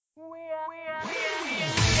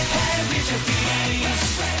Hey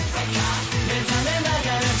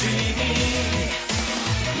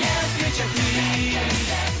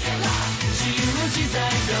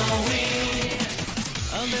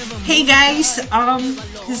guys,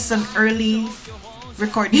 this is an early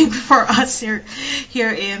recording for us here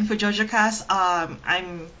in FujojoCast.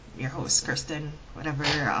 I'm your host, Kirsten, whatever.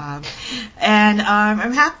 And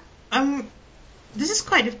I'm happy. This is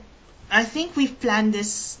quite. I think we've planned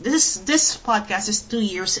this. This podcast is 2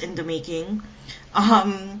 years in the making.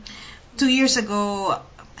 2 years ago,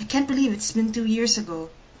 I can't believe it's been 2 years ago.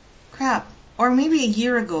 Crap, or maybe a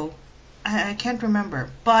year ago. I can't remember.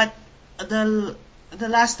 But the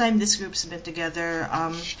last time this group's been together,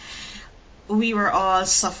 we were all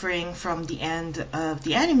suffering from the end of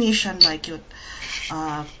the animation by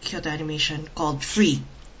Kyoto Animation called Free.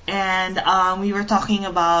 And we were talking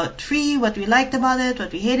about Free, what we liked about it,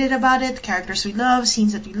 what we hated about it, characters we love,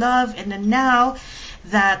 scenes that we love. And then now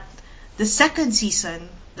that the second season,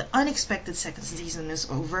 the unexpected second season is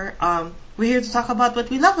over, we're here to talk about what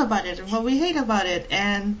we love about it and what we hate about it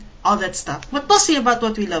and all that stuff. But mostly about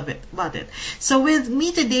what we love about it. So with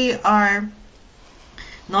me today are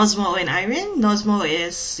Nosmo and Irene. Nosmo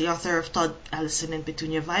is the author of Todd Allison and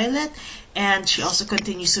Petunia Violet, and she also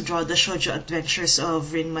continues to draw the shoujo adventures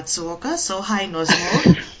of Rin Matsuoka. So hi,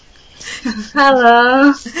 Nosmo.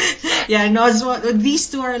 Hello. Yeah, Nosmo.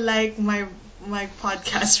 These two are like my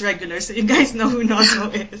podcast regulars, so you guys know who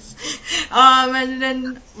Nosmo is. And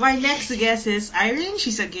then my next guest is Irene.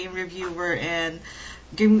 She's a game reviewer and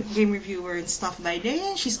stuff by day,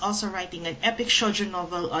 and she's also writing an epic shoujo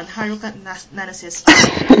novel on Haruka Nanase's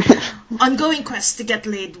ongoing quest to get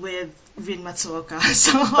laid with Rin Matsuoka.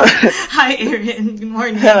 So, hi Erin, good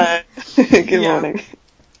morning. Hello. Good morning.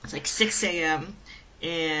 It's like 6 a.m.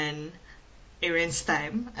 in Erin's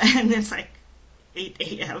time, and it's like 8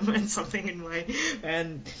 a.m. and something in mine.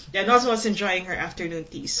 And yeah, Nos was enjoying her afternoon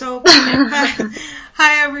tea. So,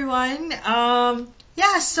 hi everyone.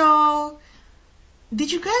 Yeah, so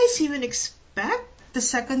did you guys even expect the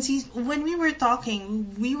second season? When we were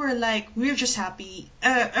talking, we were just happy.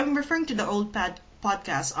 I'm referring to the old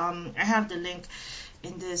podcast. I have the link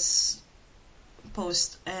in this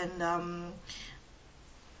post, and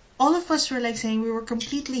all of us were like saying we were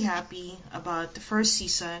completely happy about the first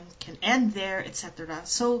season, can end there, etc.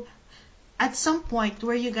 So, at some point,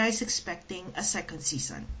 were you guys expecting a second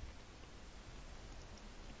season?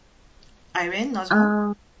 Irene,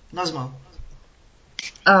 Nosmo? Nosmo.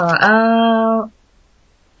 Well,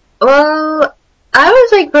 I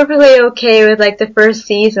was like perfectly okay with like the first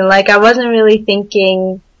season. Like I wasn't really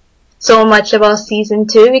thinking so much about season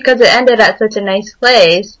 2 because it ended at such a nice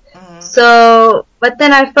place. Mm-hmm. So, but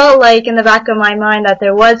then I felt like in the back of my mind that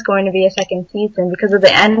there was going to be a second season because of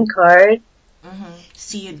the end card. Mm-hmm.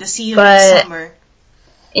 See you next summer.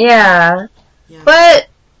 Yeah. But,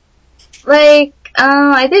 like,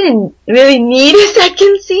 I didn't really need a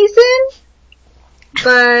second season.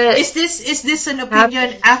 But is this an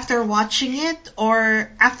opinion after watching it, or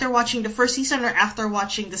after watching the first season, or after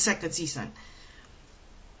watching the second season?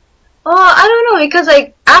 Well, I don't know, because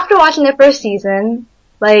like after watching the first season,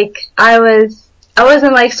 like I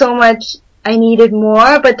wasn't like so much I needed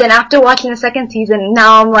more, but then after watching the second season,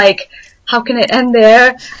 now I'm like, how can it end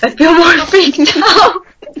there? I feel more freaked out.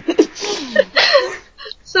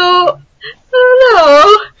 So I don't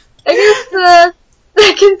know. I guess the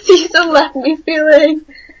second season left me feeling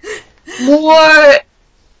more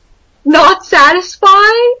not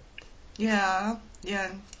satisfied. Yeah.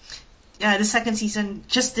 The second season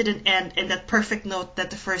just didn't end in that perfect note that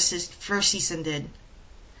the first season did.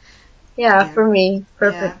 Yeah, for me,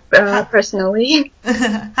 personally.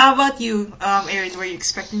 How about you, Erin? Were you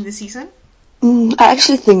expecting the season? I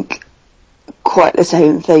actually think quite the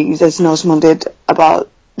same things as Nosmond did about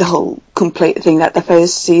the whole complete thing, that the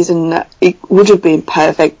first season, it would have been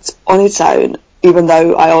perfect on its own, even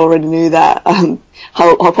though I already knew that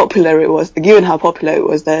how popular it was, given how popular it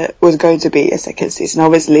was, there was going to be a second season,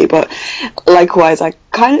 obviously. But likewise, I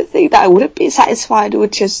kind of think that I wouldn't be satisfied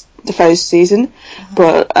with just the first season. Mm-hmm.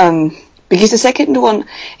 But because the second one,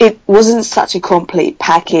 it wasn't such a complete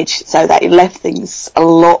package, so that it left things a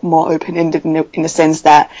lot more open-ended in the sense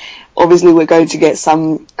that obviously we're going to get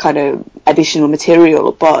some kind of additional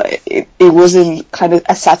material, but it wasn't kind of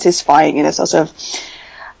as satisfying in a sort of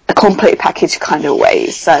a complete package kind of way.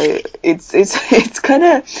 So it's kind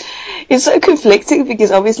of, it's so conflicting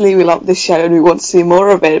because obviously we love this show and we want to see more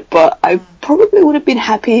of it, but I probably would have been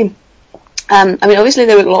happy. I mean, obviously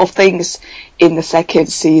there were a lot of things in the second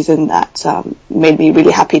season that made me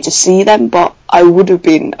really happy to see them, but I would have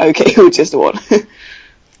been okay with just one.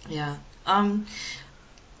 Yeah.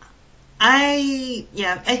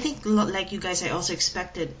 I think like you guys, I also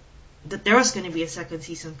expected that there was going to be a second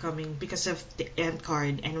season coming because of the end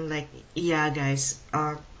card, and I'm like, yeah, guys.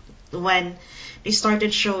 When they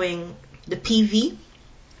started showing the PV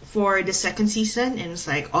for the second season, and it's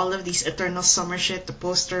like all of these Eternal Summer shit, the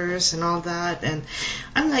posters and all that, and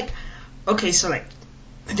I'm like, okay, so like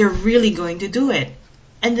they're really going to do it.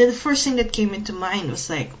 And then the first thing that came into mind was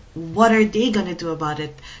like, what are they gonna do about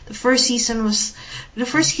it? The first season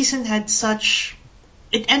had such,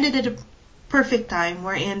 it ended at a perfect time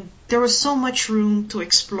wherein there was so much room to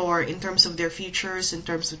explore in terms of their futures, in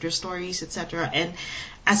terms of their stories, etc. And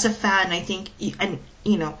as a fan, I think, and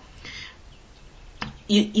you know,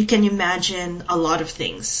 you can imagine a lot of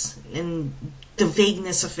things, and the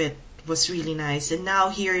vagueness of it was really nice. And now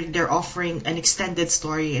here they're offering an extended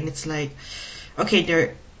story, and it's like, okay,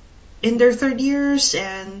 they're in their third years,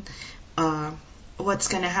 and what's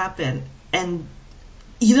gonna happen? And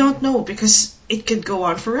you don't know, because it could go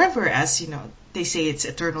on forever, as you know, they say it's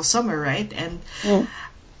eternal summer, right? And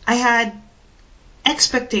I had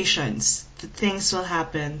expectations that things will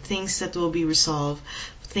happen, things that will be resolved,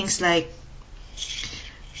 things like,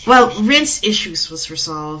 well, Rin's issues was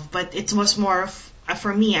resolved, but it was more of,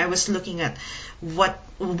 for me, I was looking at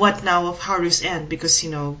what now of Haru's end, because, you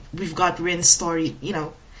know, we've got Rin's story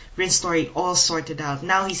all sorted out.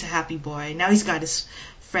 Now he's a happy boy. Now he's got his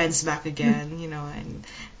friends back again, you know, and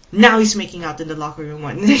now he's making out in the locker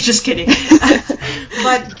room. Just kidding.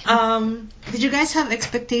 But did you guys have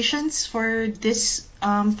expectations for this,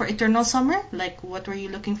 for Eternal Summer? Like, what were you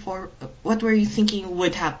looking for? What were you thinking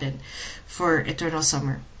would happen for Eternal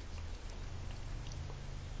Summer?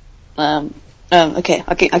 Okay,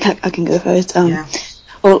 I can go first. Yeah.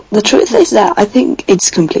 Well, the truth is that I think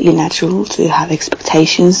it's completely natural to have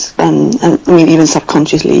expectations, and I mean, even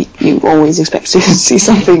subconsciously, you always expect to see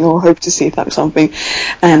something or hope to see something,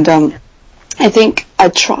 and I think I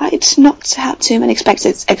tried not to have too many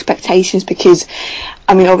expectations, because,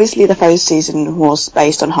 I mean, obviously the first season was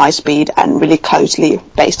based on High Speed and really closely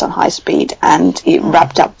based on High Speed, and it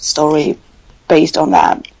wrapped up the story based on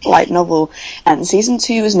that light novel, and season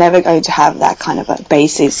 2 is never going to have that kind of a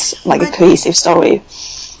basis, like a cohesive story.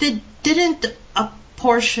 Didn't a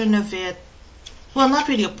portion of it, well, not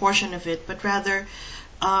really a portion of it, but rather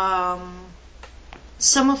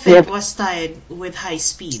some of it was tied with High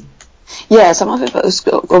Speed. Yeah, some of it was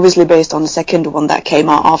obviously based on the second one that came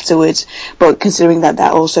out afterwards, but considering that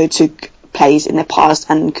also took place in the past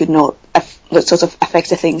and could not sort of affect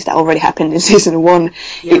the things that already happened in season 1,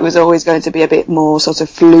 it was always going to be a bit more sort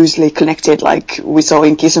of loosely connected, like we saw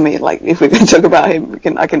in Kisame. Like, if we're going to talk about him,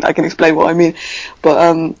 I can explain what I mean. But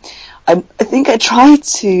I think I tried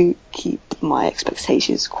to keep my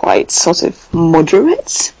expectations quite sort of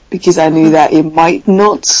moderate, because I knew that it might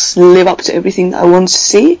not live up to everything that I want to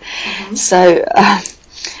see. So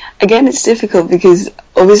again, it's difficult, because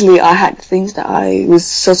obviously I had things that I was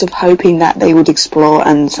sort of hoping that they would explore,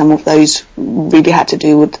 and some of those really had to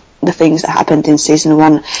do with the things that happened in season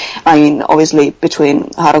 1. I mean, obviously between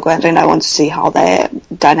Haruko and Rin, I want to see how their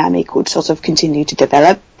dynamic would sort of continue to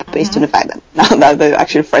develop, based on the fact that now they're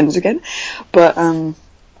actually friends again. But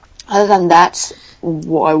other than that,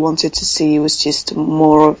 what I wanted to see was just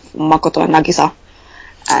more of Makoto and Nagisa,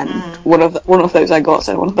 and one of those I got,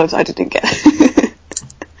 and one of those I didn't get.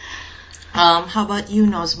 How about you,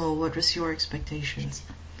 Nosmo? What was your expectations?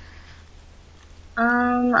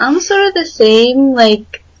 I'm sort of the same.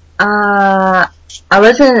 Like, I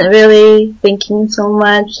wasn't really thinking so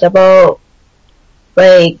much about,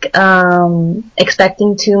 like,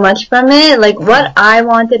 expecting too much from it. Like, what I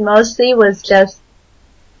wanted mostly was just,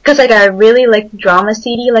 cause like I really like drama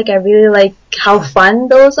CD, like I really like how fun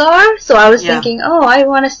those are, so I was thinking, oh, I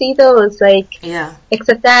wanna see those, like,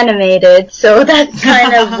 except animated, so that's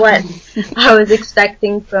kind of what I was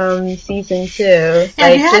expecting from season 2. Yeah, like,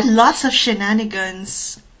 they had lots of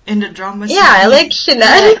shenanigans in the drama CD. Yeah, I like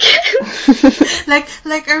shenanigans.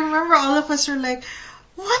 like I remember all of us were like,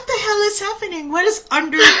 what the hell is happening? What is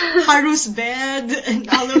under Haru's bed and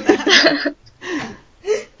all of that?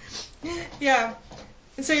 Yeah.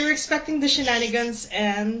 And so you were expecting the shenanigans,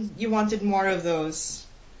 and you wanted more of those.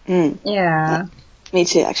 Yeah. Me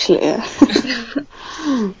too, actually, yeah.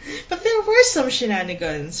 But there were some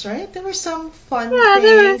shenanigans, right? There were some fun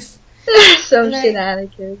There things. were some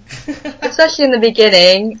shenanigans. Especially in the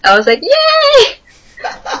beginning. I was like, yay!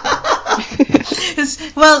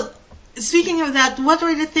 Well, speaking of that, what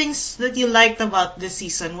were the things that you liked about this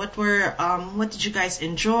season? What did you guys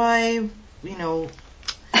enjoy? You know,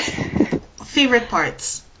 favorite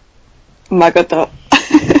parts? Makoto.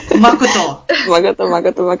 Makoto.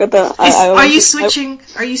 Makoto. Are you switching?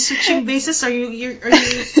 Are you switching bases? Are you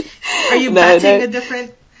No, batting no. a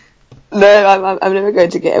different? No, I'm never going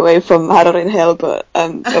to get away from Haruo in Hell, but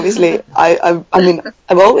obviously I mean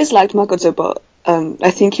I've always liked Makoto, but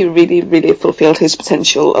I think he really, really fulfilled his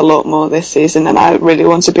potential a lot more this season, and I really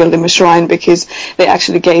want to build him a shrine because they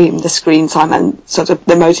actually gave him the screen time and sort of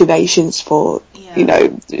the motivations for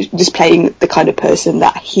displaying the kind of person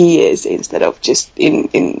that he is instead of just in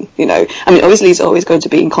I mean obviously he's always going to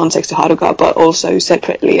be in context to Haruka, but also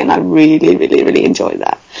separately, and I really, really, really enjoy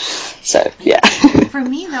that. So yeah. For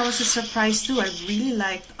me, that was a surprise too. I really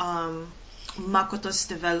liked Makoto's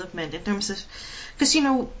development in terms of, because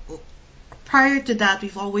prior to that,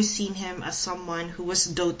 we've always seen him as someone who was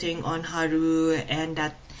doting on Haru, and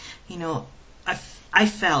that, I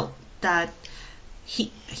felt that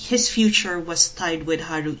his future was tied with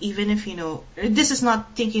Haru, even if, this is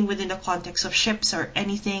not thinking within the context of ships or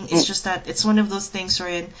anything. It's just that it's one of those things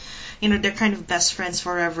wherein, they're kind of best friends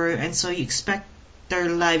forever, and so you expect their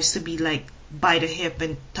lives to be like by the hip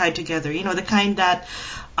and tied together. The kind that,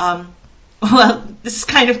 well, this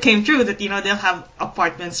kind of came true that, they'll have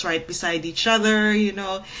apartments right beside each other,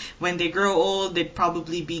 when they grow old, they'd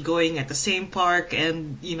probably be going at the same park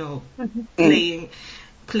and,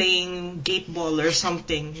 playing gate ball or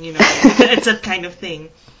something, it's that kind of thing.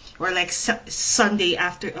 Or like Sunday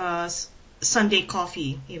after, Sunday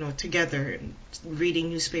coffee, together, reading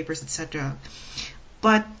newspapers, etc.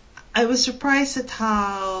 But I was surprised at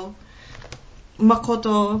how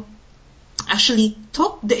Makoto actually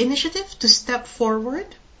took the initiative to step forward.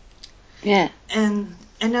 Yeah. And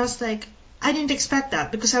I was like, I didn't expect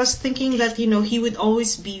that, because I was thinking that, he would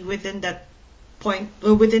always be within that point,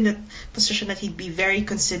 or within that position that he'd be very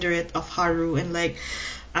considerate of Haru and like,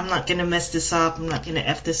 I'm not gonna mess this up, I'm not gonna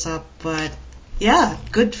F this up, but yeah,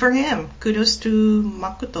 good for him. Kudos to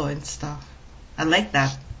Makoto and stuff. I like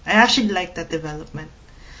that. I actually like that development.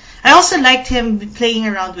 I also liked him playing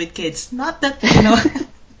around with kids. Not that,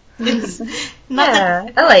 it's not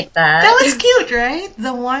that. I like that. That was cute, right?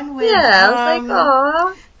 The one with I was like,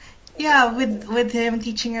 aw. Yeah, with him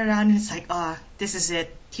teaching around, it's like, this is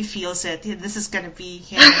it. He feels it. This is gonna be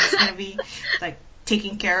him. It's gonna be like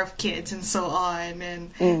taking care of kids and so on.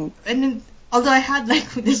 And then, although I had like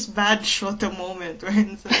this bad Shota moment where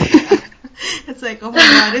it's like, oh my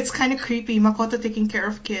god, it's kind of creepy. Makoto taking care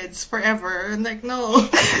of kids forever, and like, no.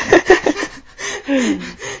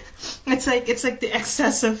 It's like the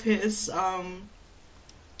excess of his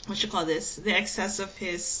the excess of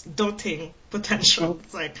his doting potential.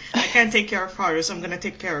 It's like, I can't take care of Haru, so I'm gonna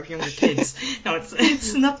take care of younger kids. No,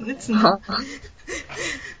 it's not.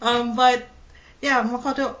 But yeah,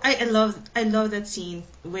 Makoto, I love that scene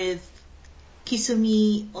with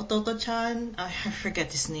Kisumi Ototo-chan. I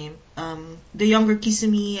forget his name. The younger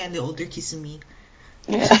Kisumi and the older Kisumi.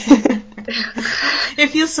 Yeah. It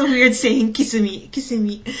feels so weird saying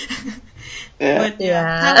Kisumi. Yeah. But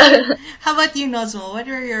yeah. How about you, Nozmo? What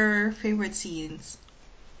are your favorite scenes?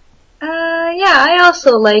 I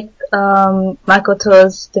also liked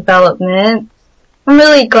Makoto's development. I'm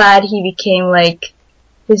really glad he became like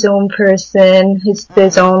his own person,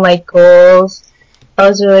 his own like goals. That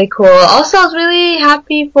was really cool. Also, I was really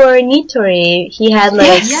happy for Nitori. He had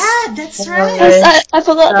like yeah, that's right. Yes, I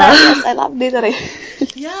forgot that. Yes, I love Nitori.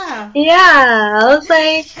 Yeah. Yeah, I was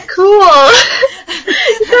like, cool.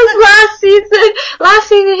 Because last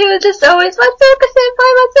season he was just always Matsuoka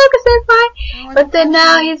senpai. But then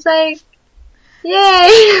now he's like, yay.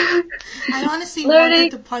 I honestly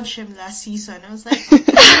wanted to punch him last season. I was like,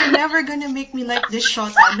 you're never gonna make me like this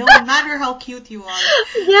Shota, no matter how cute you are.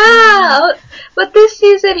 Yeah, but this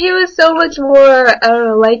season he was so much more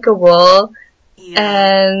likable. Yeah.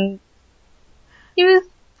 And it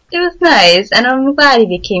was nice, and I'm glad he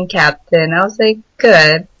became captain. I was like,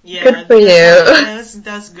 good. Yeah, good for you.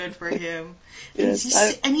 That's good for him. Yes,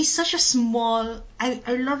 he's such a small. I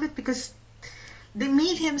love it because they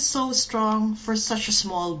made him so strong for such a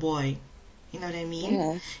small boy. You know what I mean?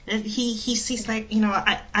 Yeah. And he's like,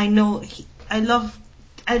 I know. I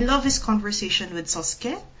love his conversation with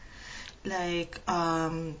Sosuke. Like,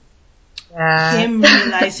 him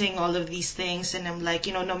realizing all of these things, and I'm like,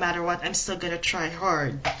 no matter what, I'm still gonna try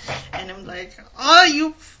hard. And I'm like,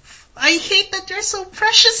 I hate that you're so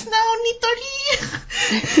precious now, Nitori.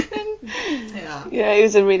 Yeah, it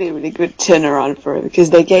was a really, really good turnaround for him because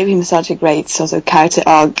they gave him such a great sort of character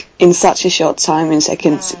arc in such a short time in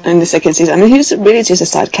the second season. I mean, he was really just a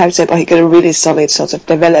side character, but he got a really solid sort of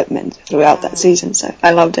development throughout that season. So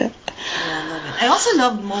I loved it. Yeah, I love it. I also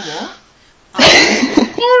loved Momo.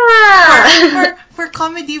 Yeah! For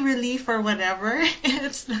comedy relief or whatever,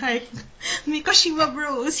 it's like Mikoshima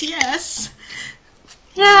Bros. Yes.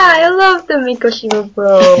 Yeah, I love the Mikoshima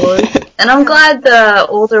Bros. And I'm glad the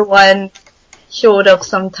older one showed up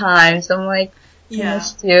sometimes. I'm like, I Yeah.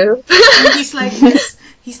 missed you. And he's like this.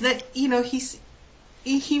 He's like, you know, he was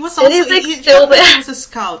And also he's, like, he still felt like there. he was a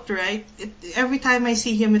scout, right? Every time I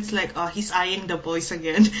see him, it's like, oh, he's eyeing the boys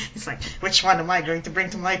again. He's like, which one am I going to bring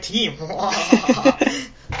to my team? Yeah,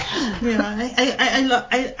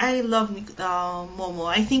 I love Momo.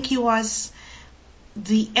 I think he was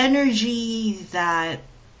the energy that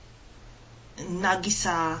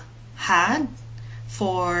Nagisa had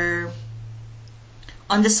for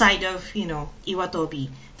on the side of, you know, Iwatobi.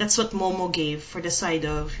 That's what Momo gave for the side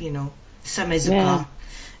of, you know, Samezuka. Yeah,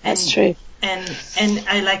 that's true. And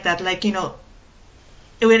I like that. Like, you know,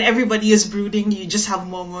 when everybody is brooding, you just have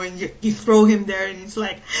Momo and you throw him there and it's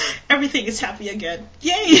like, everything is happy again.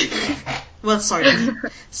 Yay! Well, sort of.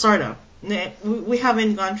 Sort of. We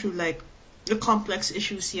haven't gone through, like, the complex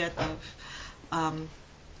issues yet of,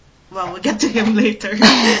 well, we'll get to him later.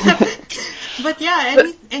 But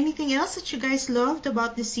yeah, anything else that you guys loved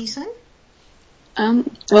about this season? I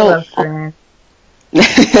Well, love Fran.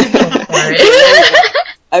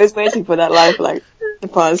 I was waiting for that line for like the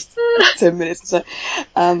past 10 minutes or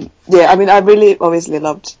so. Yeah, I mean, I really obviously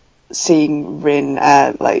loved seeing Rin,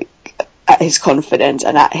 like, at his confidence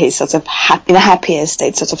and at his sort of in a happier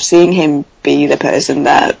state, sort of seeing him be the person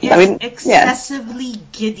that, He I is mean, excessively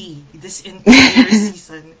giddy this entire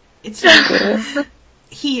season. It's like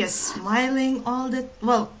he is smiling all the,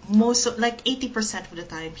 well, most of, like 80% of the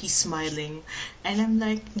time he's smiling, and I'm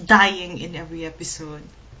like dying in every episode.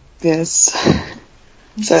 yes.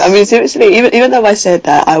 So, I mean, seriously, even though I said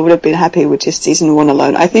that I would have been happy with just season 1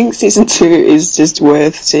 alone, I think season 2 is just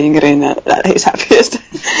worth seeing Rin at his happiest.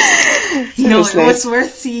 No, it was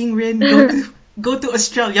worth seeing Rin go to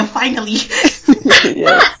Australia finally.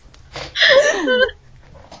 Yes.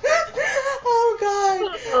 Oh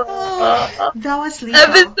god. Oh, that was lethal.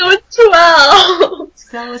 Episode 12!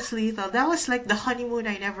 That was lethal. That was like the honeymoon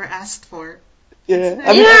I never asked for. Yeah. Like,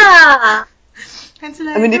 I mean, Yeah! it's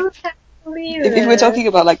like, I mean, can't believe if we're talking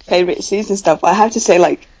about like favorite season stuff, I have to say,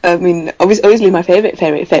 like, I mean, obviously my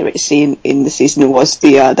favorite scene in the season was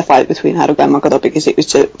the fight between Haruka and Makoto, because it was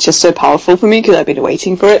just so powerful for me because I've been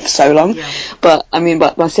waiting for it for so long. Yeah. But I mean,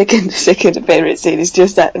 but my second favorite scene is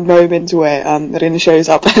just that moment where Rin shows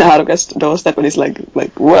up at Haruka's doorstep and is like,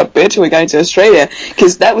 what, bitch, we're going to Australia?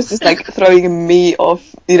 Because that was just like throwing me off,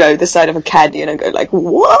 you know, the side of a candy, and I go like,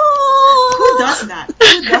 what? Who does that?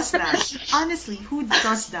 Who does that? Honestly, who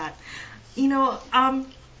does that? You know,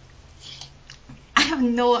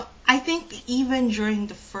 I think even during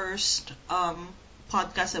the first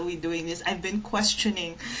podcast that we're doing this, I've been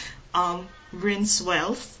questioning Rin's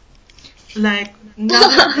wealth. Like, now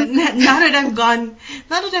that I've gone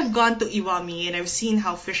to Iwami and I've seen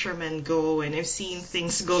how fishermen go and I've seen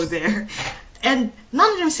things go there, and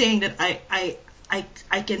not that I'm saying that I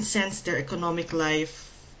can sense their economic life,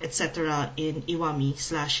 etc. in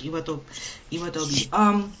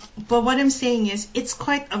Iwami/Iwatobi. But what I'm saying is, it's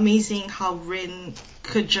quite amazing how Rin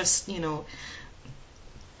could just, you know,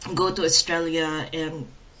 go to Australia and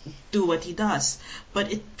do what he does.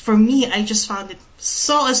 But for me, I just found it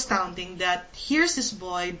so astounding that here's this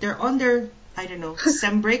boy, they're on their, I don't know,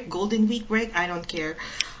 sem break, golden week break, I don't care.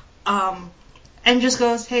 And just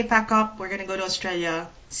goes, hey, pack up, we're gonna go to Australia.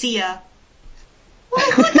 See ya. Well,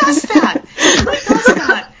 who does that? Who does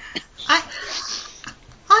that?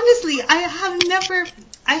 Honestly, I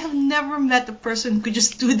have never met a person who could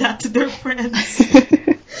just do that to their friends.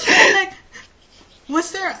 And like,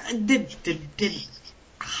 was there, did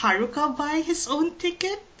Haruka buy his own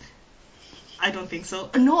ticket? I don't think so.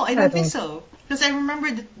 No, I don't think so. Because I remember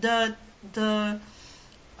the Yeah,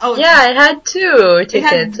 it had 2 it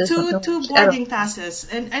had tickets or something. two boarding passes,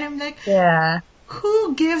 and I'm like, Yeah.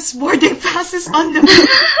 who gives boarding passes on the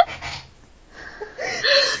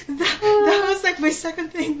that was like my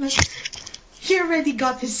second thing. Like, he already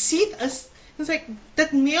got his seat. It was like,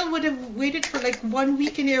 that male would have waited for like 1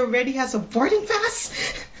 week and he already has a boarding pass.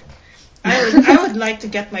 I would like to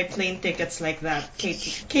get my plane tickets like that.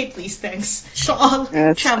 Kate, please, thanks. To all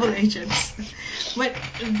travel agents. But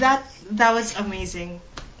that was amazing.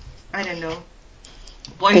 I don't know.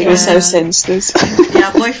 It was so senseless.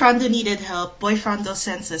 Yeah, boyfriend needed help. Boyfriend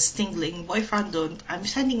senses tingling. Boyfriend don't. I'm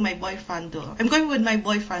sending my boyfriend. I'm going with my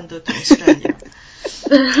boyfriend to Australia.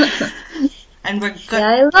 And we're Yeah,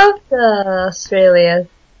 I love the Australia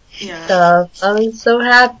stuff. I was so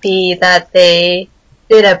happy that they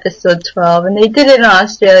did episode 12 and they did it in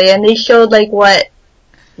Australia and they showed like what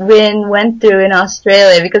Rin went through in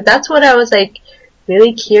Australia, because that's what I was like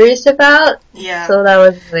really curious about. Yeah. So that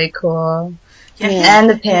was really cool. Yeah, And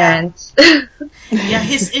the parents. Yeah,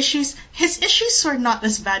 his issues were not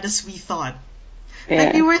as bad as we thought.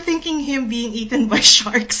 Like, we Yeah. were thinking him being eaten by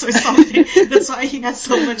sharks or something. That's why he has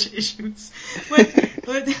so much issues. But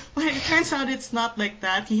it turns out it's not like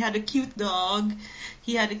that. He had a cute dog.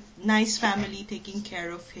 He had a nice family taking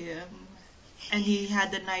care of him. And he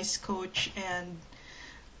had a nice coach and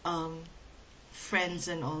friends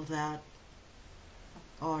and all that.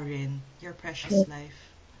 Orin, your precious life.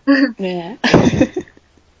 Yeah.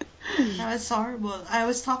 That was horrible. I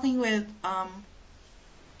was talking with one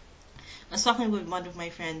of my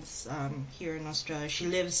friends here in Australia. She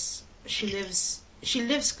lives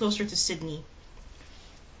closer to Sydney,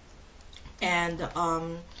 and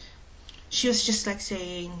she was just like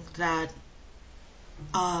saying that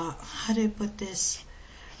how do I put this?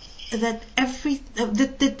 That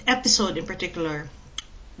the episode in particular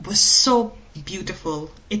was so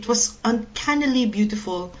beautiful. It was uncannily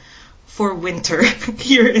beautiful for winter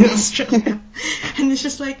here in Australia. And it's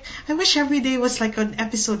just like, I wish every day was like an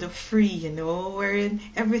episode of Free, wherein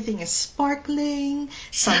everything is sparkling,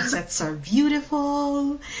 sunsets are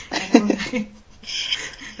beautiful, and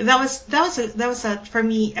that was for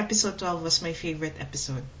me, episode 12 was my favorite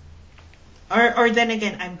episode. Or then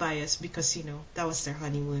again, I'm biased because that was their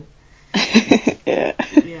honeymoon. Yeah.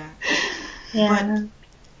 Yeah. Yeah.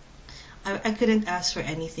 But I couldn't ask for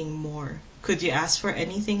anything more. Could you ask for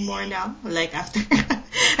anything more now? Like after?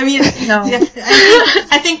 I mean, No. yeah,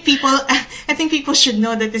 I think people should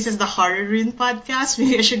know that this is the Horror Rune podcast.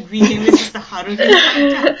 Maybe I should rename this as the Horror Rune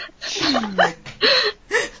podcast.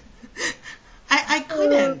 I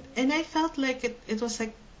couldn't, and I felt like it was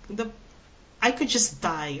like I could just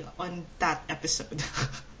die on that episode.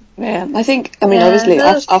 Yeah. I think, obviously,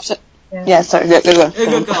 after... Yeah, sorry, go on. Go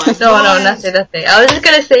on. No, nothing. I was just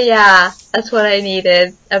gonna say, yeah, that's what I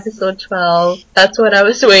needed. Episode 12. That's what I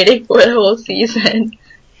was waiting for the whole season.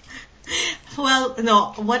 Well,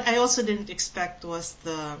 no, what I also didn't expect was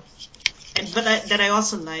that I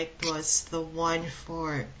also liked was the one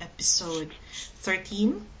for episode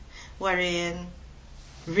 13, wherein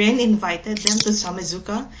Rin invited them to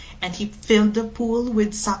Samizuka and he filled the pool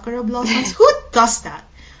with sakura blossoms. Who does that?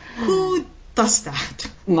 Who does that?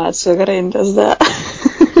 Matsuga Rin does that.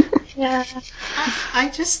 Yeah.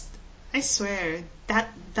 I swear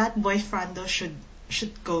that boyfriendo should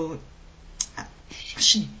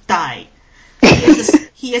die.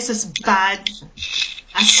 He is as bad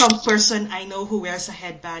as some person I know who wears a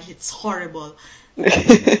headband. It's horrible.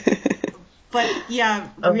 But yeah,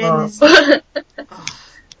 Rin is.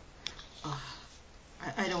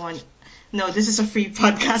 I don't want. No, this is a free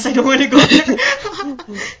podcast. I don't want to go there.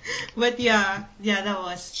 But yeah, that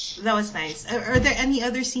was nice. Are there any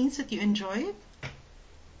other scenes that you enjoyed?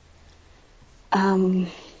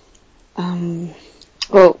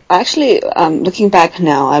 Well, actually, looking back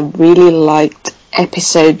now, I really liked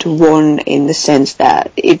episode 1 in the sense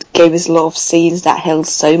that it gave us a lot of scenes that held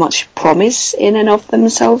so much promise in and of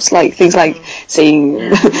themselves, like things like seeing,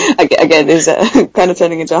 again, this is kind of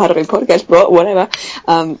turning into a Haruhi podcast, but whatever,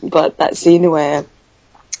 but that scene where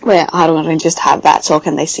Haru and Rin just have that talk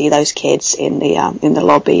and they see those kids in the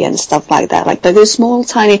lobby and stuff like that. Like those small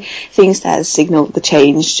tiny things that signal the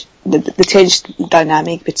change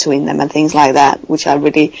dynamic between them and things like that, which I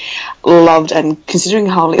really loved. And considering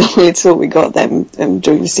how little we got them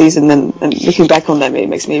during the season, and looking back on them, it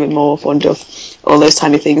makes me even more fond of all those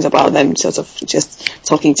tiny things about them sort of just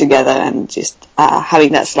talking together and just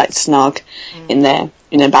having that slight snark in their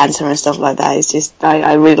banter and stuff like that. It's just,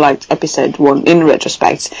 I really liked episode 1 in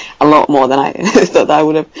retrospect a lot more than I thought I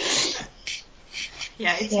would have.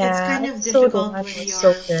 Yeah, it's kind of difficult when you're.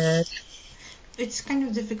 So good. It's kind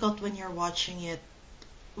of difficult when you're watching it,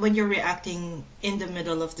 when you're reacting in the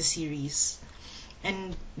middle of the series.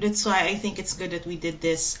 And that's why I think it's good that we did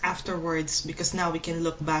this afterwards, because now we can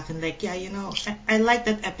look back and like, I like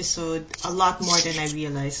that episode a lot more than I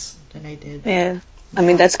realized than I did. Yeah. I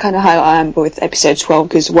mean, that's kind of how I am with episode 12,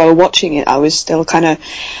 because while watching it, I was still kind of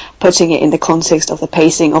putting it in the context of the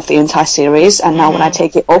pacing of the entire series, and now when I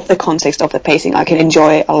take it off the context of the pacing, I can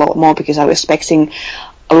enjoy it a lot more, because I was expecting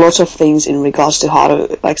a lot of things in regards to Haru,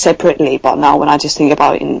 like separately, but now when I just think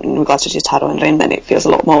about it in regards to just Haru and Rin, then it feels a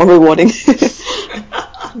lot more rewarding.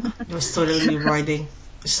 It was totally rewarding.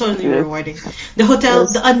 Rewarding.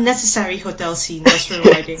 The unnecessary hotel scene was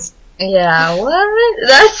rewarding. Yeah, what?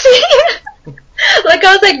 That's like,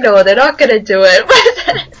 I was like, no, they're not gonna do it. But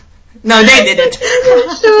no, they did it. I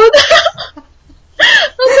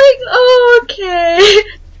was like, oh, okay.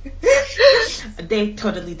 They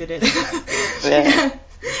totally did it. Yeah.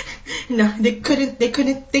 No, they couldn't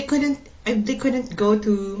go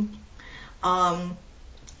to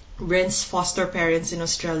Ren's foster parents in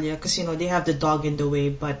Australia because they have the dog in the way,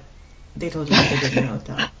 but they totally didn't know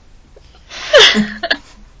that.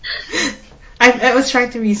 I was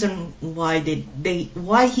trying to reason why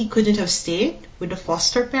why he couldn't have stayed with the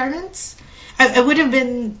foster parents. It would have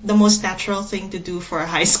been the most natural thing to do for a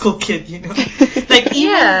high school kid, Like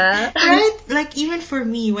even right? Like even for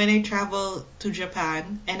me when I travel to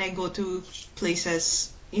Japan and I go to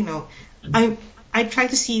places, I try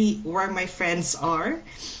to see where my friends are.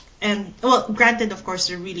 And well, granted, of course,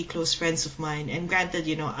 they're really close friends of mine, and granted,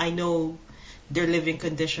 I know their living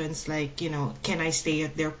conditions, like can I stay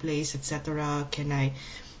at their place, etc. Can I,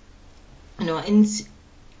 and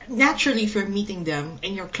naturally, if you're meeting them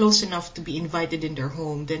and you're close enough to be invited in their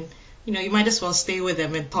home, then you might as well stay with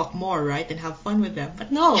them and talk more, right, and have fun with them.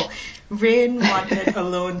 But no, Rin wanted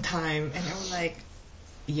alone time, and I was like,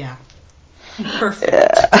 yeah,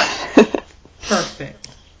 perfect, perfect.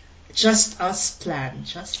 Just as planned,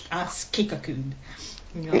 just as Kikakun.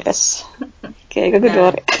 Yes.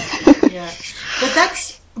 Kikaku. Yeah.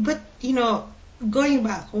 But going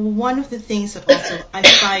back, one of the things that also I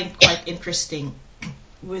find quite interesting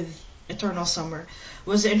with Eternal Summer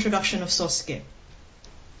was the introduction of Sosuke.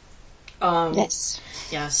 Yes.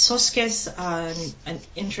 Yeah, Sosuke's an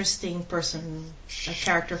interesting a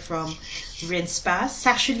character from Rin's past.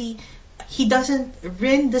 Actually,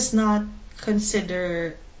 Rin does not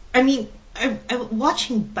consider, I mean,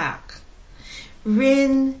 watching back,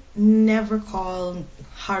 Rin never called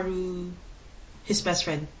Haru his best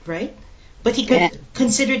friend, right? But he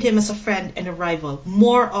considered him as a friend and a rival,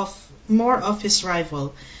 more of his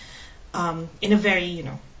rival, in a very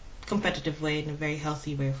competitive way, in a very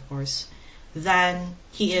healthy way, of course, than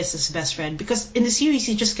he is his best friend. Because in the series,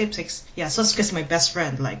 he just kept saying, "Yeah, Sasuke's my best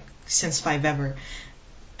friend, like since 5 ever."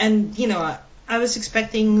 And I was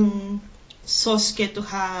expecting Sosuke to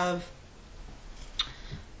have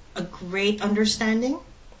a great understanding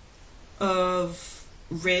of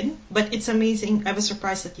Rin, but it's amazing. I was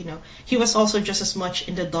surprised that he was also just as much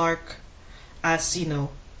in the dark as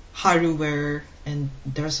Haru were and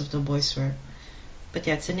the rest of the boys were. But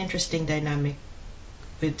yeah, it's an interesting dynamic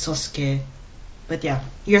with Sosuke. But yeah,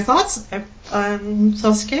 your thoughts on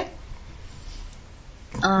Sosuke?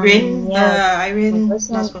 Rin, Irene,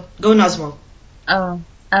 Nazmo. Go Nazmo. Oh,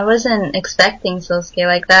 I wasn't expecting Sosuke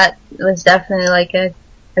like that. It was definitely like a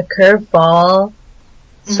curveball.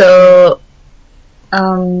 Mm-hmm. So,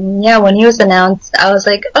 yeah, when he was announced, I was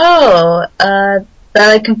like, oh, that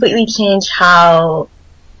like completely changed how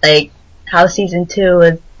season 2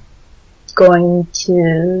 was going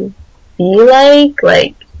to be like,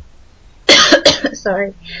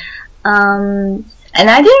 sorry. And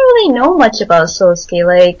I didn't really know much about Sosuke,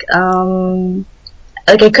 like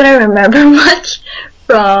I couldn't remember much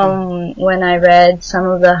from when I read some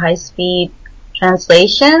of the high-speed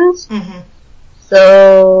translations. Mm-hmm.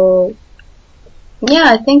 So, yeah,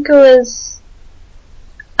 I think it was,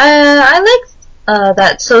 I liked,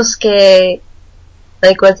 that Sosuke,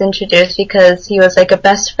 was introduced because he was, a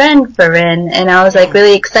best friend for Rin, and I was,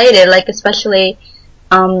 really excited, especially,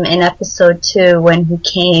 in episode 2 when he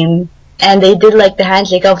came, and they did, the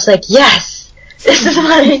handshake. I was like, yes! This is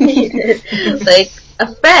what I needed!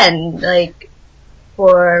 A friend,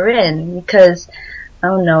 for Rin, because, I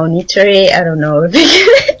don't know, Nitori, I don't know if he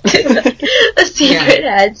can do a secret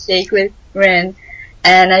handshake with Rin,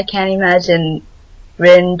 and I can't imagine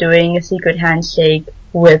Rin doing a secret handshake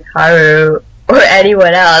with Haru or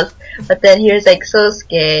anyone else. But then here's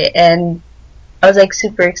Sosuke, and I was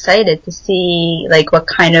super excited to see what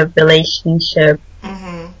kind of relationship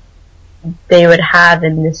they would have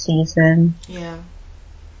in this season. Yeah.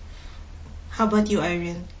 How about you,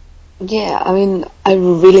 Irene? Yeah, I mean, I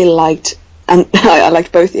really liked, and I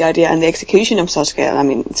liked both the idea and the execution of Sasuke. I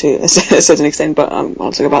mean, to a certain extent, but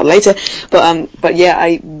I'll talk about it later. But yeah,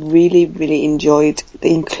 I really, really enjoyed the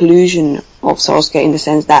inclusion of Sasuke in the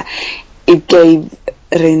sense that it gave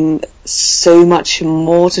Rin so much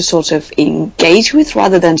more to sort of engage with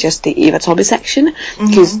rather than just the Iwatobi section,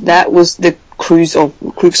 because that was the crux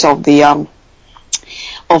of the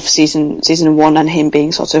of season 1, and him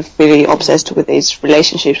being sort of really obsessed with his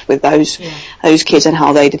relationships with those kids and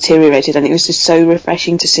how they deteriorated. And it was just so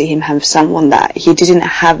refreshing to see him have someone that he didn't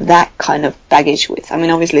have that kind of baggage with. I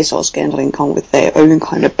mean, obviously Sasuke and Rin come with their own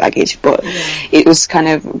kind of baggage, but it was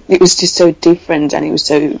just so different, and it was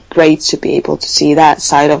so great to be able to see that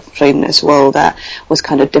side of Rin as well that was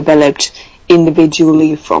kind of developed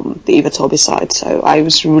individually from the Iwatobi side. So I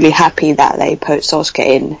was really happy that they put Sosuke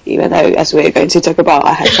in, even though, as we're going to talk about,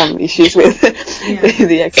 I had some issues with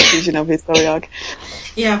the execution of his story arc.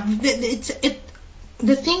 Yeah,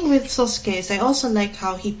 the thing with Sosuke is I also like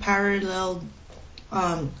how he paralleled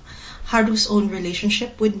Haru's own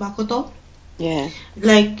relationship with Makoto. Yeah.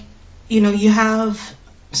 Like, you have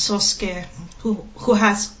Sosuke who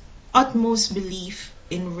has utmost belief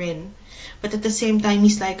in Rin, but at the same time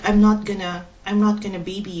he's like, I'm not gonna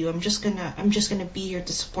baby you. I'm just gonna be here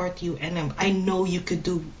to support you, and I know you could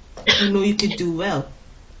do well.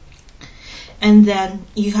 And then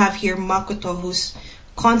you have here Makoto, who's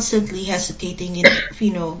constantly hesitating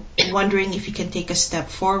and wondering if he can take a step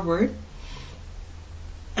forward.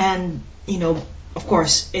 And of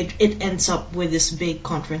course it ends up with this big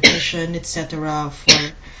confrontation, etc.,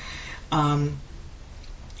 for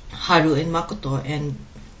Haru and Makoto, and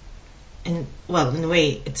well, in a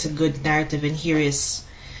way it's a good narrative. And here is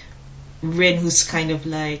Rin, who's kind of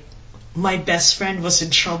like, my best friend was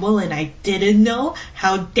in trouble and I didn't know.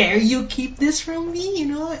 How dare you keep this from me?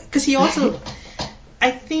 Because he also,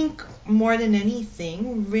 I think more than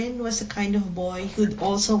anything, Rin was the kind of boy who'd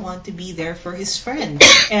also want to be there for his friend.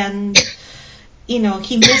 And, he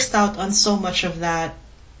missed out on so much of that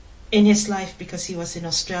in his life because he was in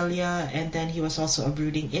Australia, and then he was also a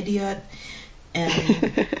brooding idiot. And,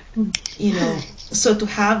 so to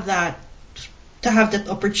have that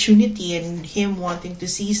opportunity and him wanting to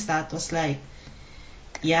seize that was like,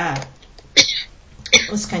 yeah,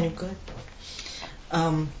 it was kind of good.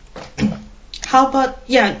 How about,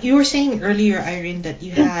 you were saying earlier, Irene, that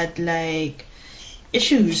you had like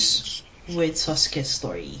issues with Sosuke's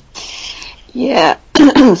story. Yeah.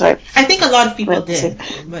 Sorry. I think a lot of people did,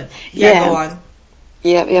 but go on.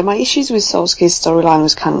 Yeah, my issues with Sosuke's storyline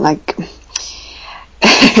was kind of like,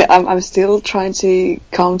 I'm still trying to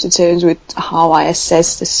come to terms with how I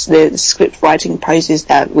assess the script writing process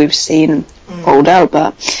that we've seen rolled out,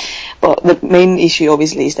 but the main issue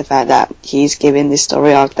obviously is the fact that he's given this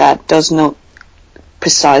story arc that does not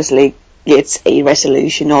precisely get a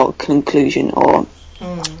resolution or conclusion or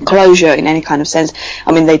closure in any kind of sense.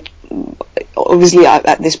 I mean, they obviously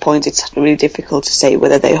at this point it's really difficult to say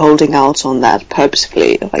whether they're holding out on that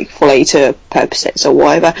purposefully, like for later purposes or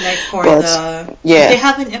whatever. Like for they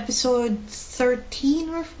have an episode 13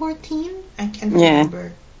 or 14? I can't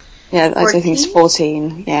remember. Yeah, I think it's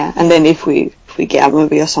 14. Yeah, and then if we get a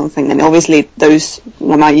movie or something, then obviously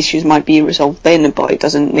my issues might be resolved then, but it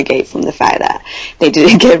doesn't negate from the fact that they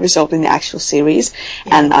didn't get resolved in the actual series.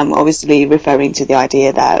 Yeah. And I'm obviously referring to the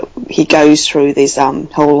idea that he goes through this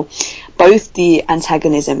whole, both the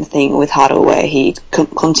antagonism thing with Haru, where he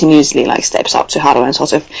continuously like steps up to Haru and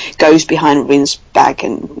sort of goes behind Rin's back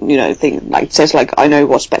and says like, I know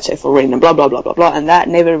what's better for Rin and blah blah blah blah blah, and that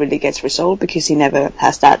never really gets resolved because he never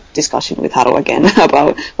has that discussion with Haru again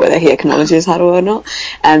about whether he acknowledges Haru or not.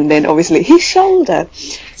 And then obviously his shoulder.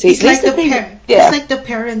 See, it's like it's like the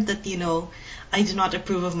parent that I do not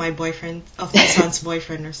approve of my son's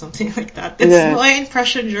boyfriend or something like that. That's my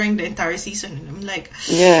impression during the entire season, and I'm like,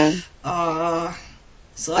 so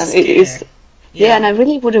scared. And I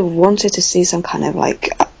really would have wanted to see some kind of like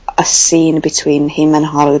a scene between him and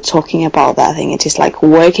Haru talking about that thing. It's just like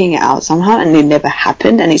working it out somehow, and it never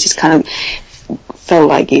happened, and it just kind of felt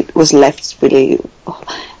like it was left really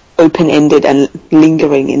open-ended and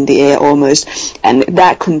lingering in the air almost. And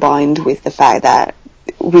that combined with the fact that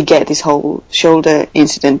we get this whole shoulder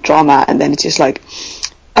incident drama, and then it's just like,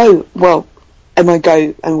 oh, well, I'm going to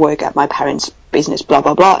go and work at my parents' business, blah,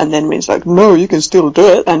 blah, blah. And then Rin's like, no, you can still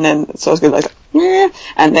do it. And then Sasuke's like, yeah.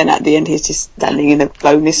 And then at the end, he's just standing in a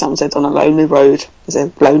lonely sunset on a lonely road as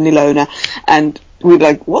a lonely loner. And we're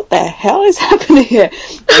like, what the hell is happening here?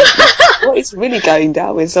 What is really going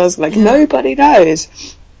down with Sasuke? Like, nobody knows.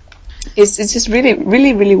 It's just really,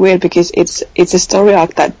 really, really weird because it's a story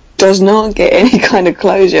arc that does not get any kind of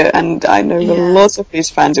closure, and I know that lots of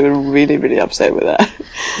his fans were really, really upset with that.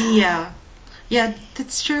 Yeah,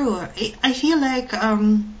 that's true. I feel like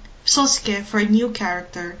Sosuke, for a new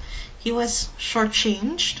character, he was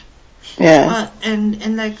shortchanged. Yeah.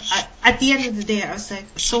 And like at the end of the day, I was like,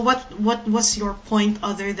 so what was your point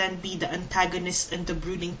other than be the antagonist and the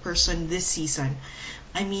brooding person this season?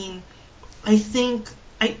 I mean, I think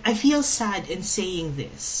I feel sad in saying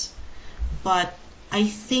this, but I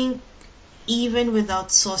think even without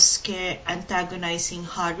Sosuke antagonizing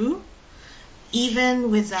Haru,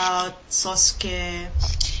 even without Sosuke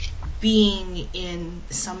being in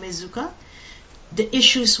Samezuka, the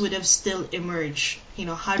issues would have still emerged.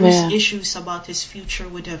 Haru's issues about his future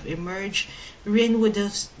would have emerged. Rin would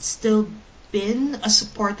have still been a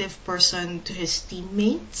supportive person to his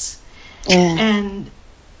teammates. Yeah. And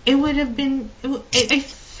it would have been. I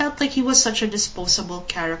felt like he was such a disposable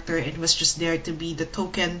character. It was just there to be the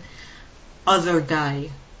token other guy.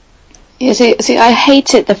 Yeah, see, I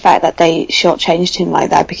hated the fact that they shortchanged him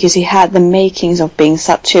like that, because he had the makings of being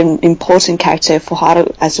such an important character for Haru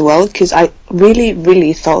as well, because I really,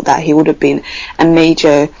 really thought that he would have been a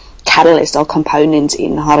major catalyst or component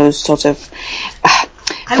in Haru's sort of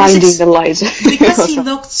finding the light. Because he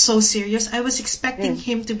looked so serious, I was expecting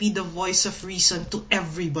him to be the voice of reason to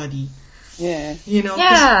everybody. Yeah. You know?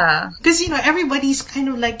 Yeah. Because, you know, everybody's kind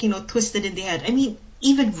of like, you know, twisted in the head. I mean,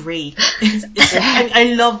 even Ray.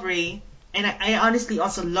 I love Ray. And I honestly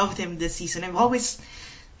also loved him this season. Rin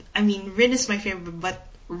is my favorite, but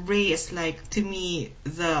Ray is like, to me,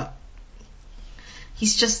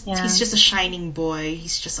 he's just a shining boy.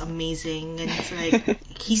 He's just amazing. And it's like,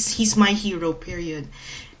 he's my hero, period.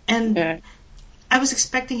 And I was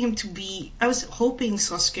expecting him to be, I was hoping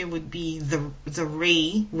Sosuke would be the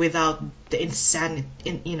Ray without the insane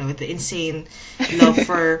love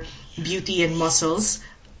for beauty and muscles.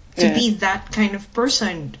 To be that kind of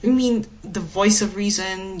person. I mean, the voice of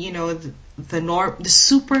reason, you know, the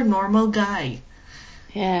super normal guy.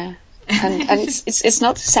 Yeah. And it's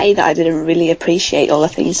not to say that I didn't really appreciate all the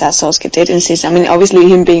things that Sosuke did in season. I mean, obviously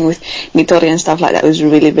him being with Midori and stuff like that was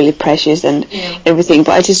really, really precious and everything.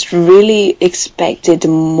 But I just really expected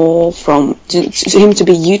more from him to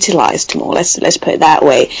be utilized more. Let's put it that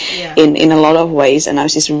way. Yeah. In a lot of ways. And I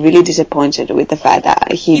was just really disappointed with the fact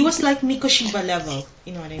that he was like Mikoshiba level.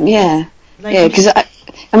 You know what I mean? Yeah. Like, yeah, because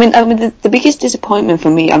the biggest disappointment for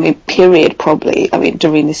me, period, probably,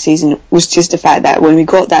 during this season was just the fact that when we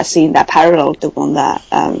got that scene that paralleled the one that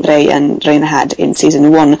Rei and Reina had in season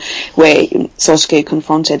 1, where Sosuke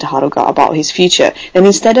confronted Haruka about his future, and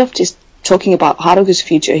instead of just talking about Haruka's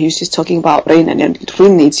future, he was just talking about Reina and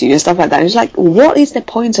Rin needs you and stuff like that. It's like, what is the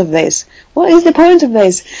point of this? What is the point of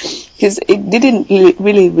this? Because it didn't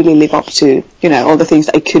really, really live up to, you know, all the things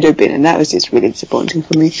that it could have been, and that was just really disappointing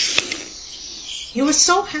for me. He was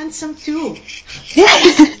so handsome too.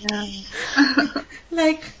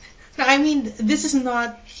 Like, I mean, this is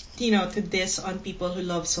not, you know, to diss on people who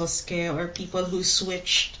love Sosuke or people who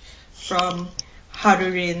switched from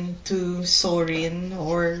Harurin to Sorin,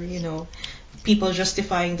 or, you know, people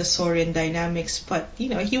justifying the Sorin dynamics. But, you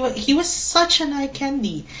know, he was such an eye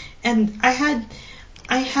candy, and I had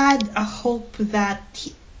a hope that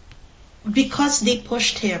because they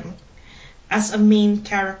pushed him as a main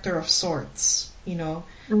character of sorts, you know,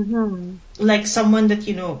 like someone that,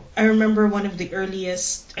 you know, I remember one of the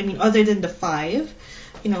earliest, other than the 5,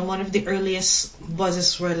 you know, one of the earliest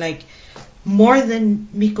buzzes were like, more than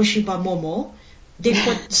Mikoshiba Momo, they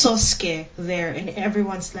put Sosuke there, and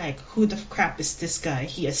everyone's like, who the crap is this guy?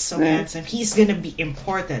 He is so handsome. He's gonna be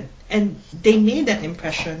important. And they made that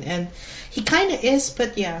impression, and he kind of is,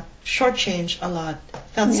 but yeah, shortchanged a lot.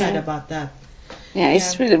 Felt sad about that. Yeah,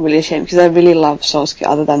 it's really, really a shame, because I really love Sosuke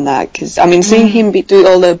other than that. Because, seeing him do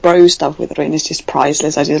all the bro stuff with Rin is just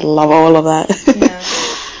priceless. I just love all of that.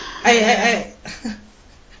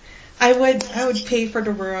 I would pay for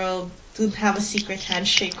the world to have a secret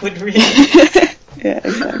handshake with Rin. Yeah,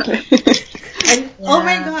 exactly. And oh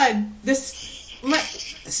my god,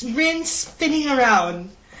 Rin spinning around.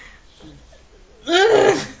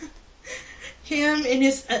 Ugh. Him in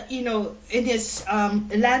his,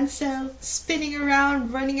 Lancel, spinning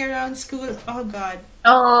around, running around school. Oh god.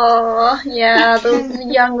 Oh, yeah, those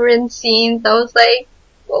young Rin scenes, I was like,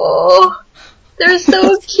 oh, they're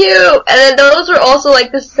so cute. And then those were also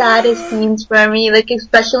like the saddest scenes for me, like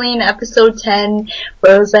especially in episode 10,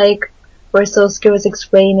 where it was like, where Sosuke was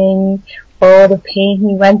explaining all the pain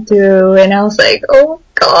he went through, and I was like, oh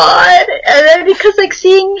god. And then because like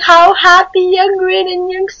seeing how happy young Rin and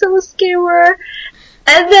young Sosuke were,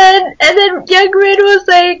 and then young Rin was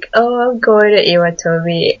like, oh, I'm going to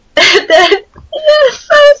Iwatobi. And then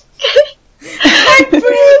Sosuke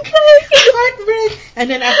Heartbreak. And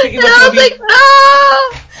then after Iwatobi, I was like,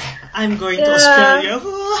 no, I'm going to Australia.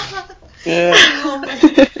 Yeah.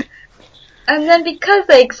 And then because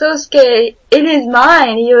like Sosuke, in his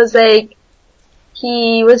mind, he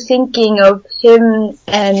was thinking of him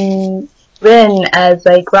and Rin as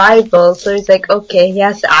like rivals, so he's like, okay, he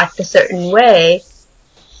has to act a certain way.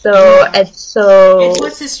 So it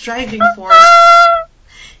was his driving force.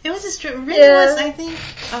 It was Rin was, I think,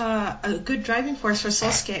 a good driving force for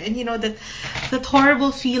Sosuke, and you know that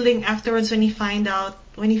horrible feeling afterwards when he finds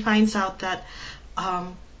out that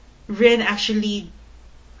Rin actually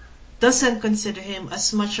doesn't consider him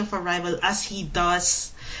as much of a rival as he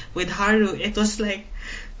does with Haru. It was like,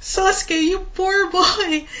 Sosuke, you poor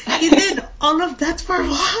boy, you did all of that for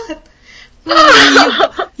what?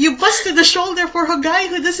 You busted the shoulder for a guy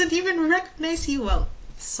who doesn't even recognize you. Well,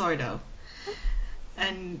 sort of.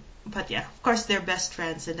 But yeah, of course they're best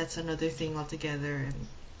friends, and that's another thing altogether. And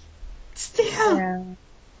still, Yeah.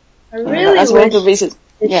 I really that's one of the wish reasons.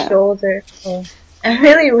 his Yeah. shoulder. Oh, I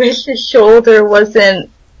really wish his shoulder wasn't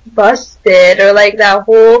busted, or like that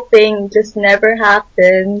whole thing just never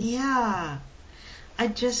happened. yeah, I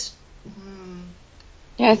just.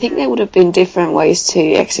 Yeah, I think Yeah. there would have been different ways to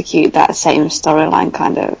execute that same storyline,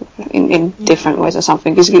 kind of in different ways or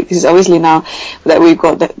something. Because obviously now that we've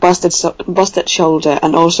got the busted shoulder,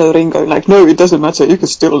 and also Ringo like, no, it doesn't matter, you can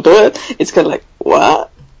still do it. It's kind of like,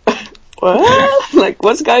 what? What? Like,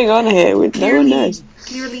 what's going on here? No one knows.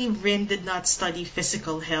 Clearly, Rin did not study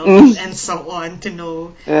physical health and so on to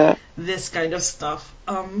know this kind of stuff.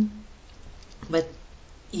 But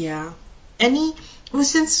yeah, well,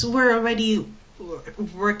 since we're already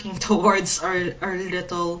working towards our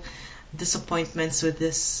little disappointments with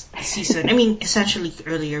this season. I mean, essentially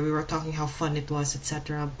earlier we were talking how fun it was,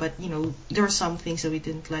 etc. But there were some things that we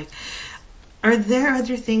didn't like. Are there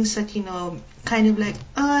other things that kind of like,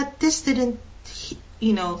 this didn't,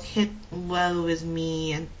 hit well with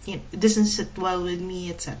me, and it doesn't sit well with me,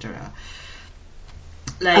 etc.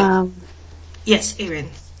 Like, yes, Aaron.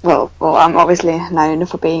 Well, I'm obviously known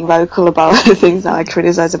for being vocal about the things that I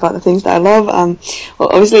criticize about the things that I love. Well,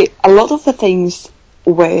 obviously, a lot of the things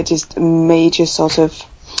were just major sort of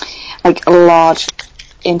like large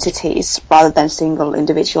entities rather than single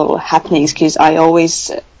individual happenings, because I always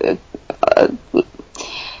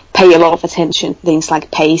pay a lot of attention to things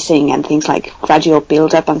like pacing and things like gradual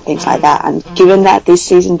build-up and things like that. And given that this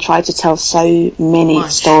season tried to tell so many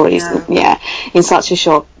stories, in such a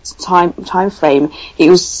short time frame, it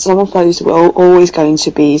was some of those were always going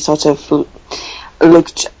to be sort of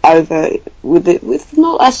looked over with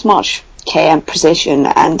not as much care and precision.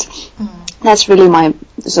 And that's really my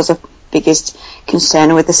sort of biggest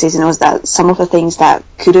concern with the season, was that some of the things that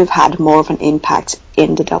could have had more of an impact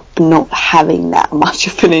ended up not having that much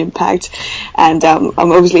of an impact. And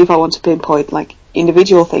obviously, if I want to pinpoint like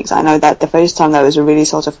individual things, I know that the first time I was really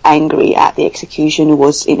sort of angry at the execution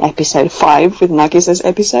was in episode 5 with Nagisa's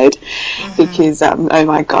episode, because oh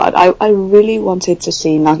my god, I really wanted to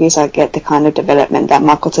see Nagisa get the kind of development that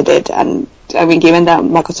Makoto did. And I mean, given that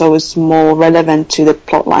Makoto was more relevant to the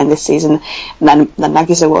plotline this season than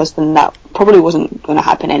Nagisa was, then that probably wasn't going to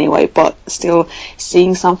happen anyway. But still,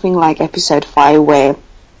 seeing something like episode 5 where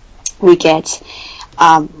we get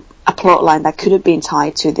a plot line that could have been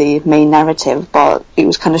tied to the main narrative, but it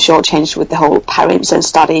was kind of shortchanged with the whole parents and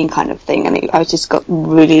studying kind of thing, and I just got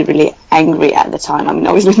really, really angry at the time. I mean,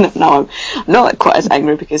 obviously now I'm not quite as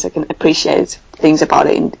angry because I can appreciate things about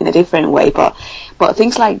it in a different way, but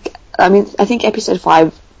things like, I mean, I think episode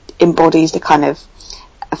 5 embodies the kind of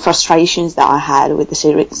frustrations that I had with the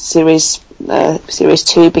series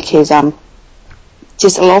 2, because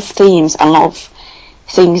just a lot of themes, a lot of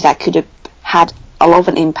things that could have had a lot of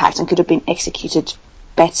an impact and could have been executed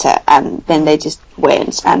better, and then they just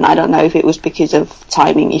weren't. And I don't know if it was because of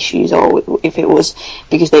timing issues or if it was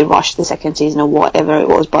because they rushed the second season or whatever it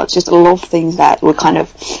was, but just a lot of things that were kind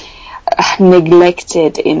of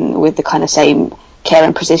neglected with the kind of same care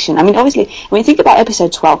and precision. I mean, obviously, when you think about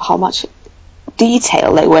episode 12, how much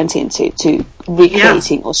detail they went into to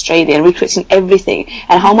recreating Australia and recreating everything,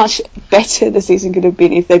 and how much better the season could have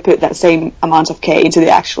been if they put that same amount of care into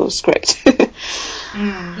the actual script.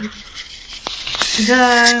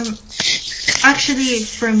 Actually,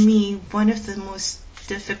 for me, one of the most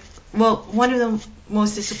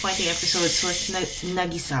disappointing episodes was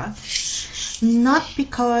Nagisa. Not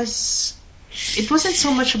because it wasn't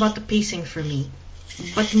so much about the pacing for me,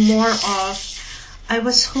 but more of, I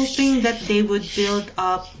was hoping that they would build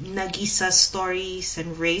up Nagisa's stories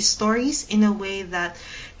and Rei's stories in a way that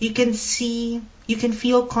you can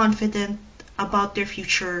feel confident about their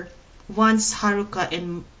future once Haruka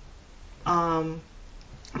and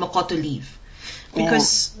Makoto leave.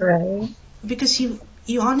 Because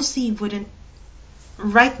you honestly wouldn't.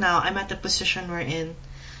 Right now, I'm at the position we're in.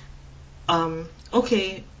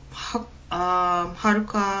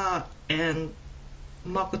 Haruka and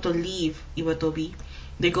Makoto leave Iwatobi.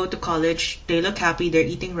 They go to college. They look happy. They're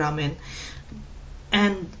eating ramen.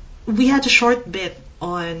 And we had a short bit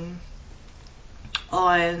on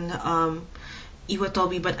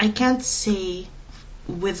Iwatobi, but I can't say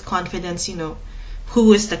with confidence,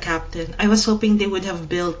 who is the captain. I was hoping they would have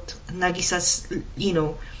built Nagisa's,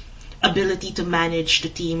 ability to manage the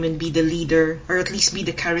team and be the leader, or at least be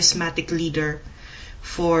the charismatic leader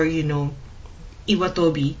for,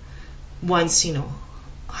 Iwatobi once,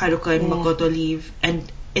 Haruka and Makoto leave.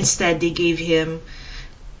 And instead they gave him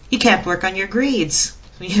you can't work on your grades,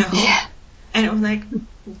 Yeah. And I'm like,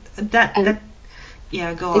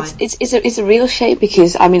 yeah, go on. It's a real shame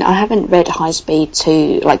because I mean I haven't read High Speed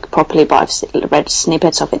 2 like properly, but I've read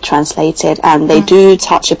snippets of it translated, and they do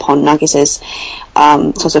touch upon Nagisa's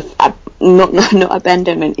sort of not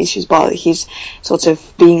abandonment issues, but he's sort of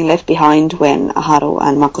being left behind when Haru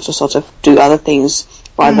and Makoto sort of do other things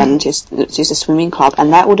rather than just a swimming club,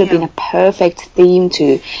 and that would have been a perfect theme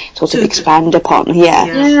to sort of expand upon.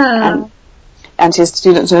 Yeah. And his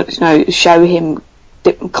students, show him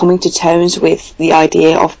coming to terms with the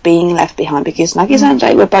idea of being left behind, because Nagisa and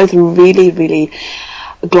Jake were both really, really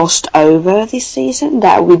glossed over this season,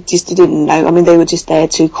 that we just didn't know. I mean, they were just there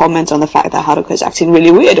to comment on the fact that Haruka is acting really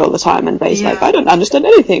weird all the time, and Rei's like, I don't understand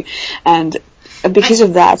anything. And because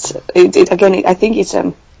of that, I think it's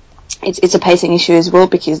a pacing issue as well,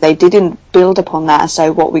 because they didn't build upon that,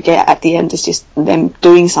 so what we get at the end is just them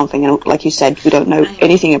doing something, and like you said, we don't know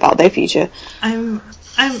anything about their future. I'm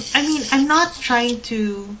not trying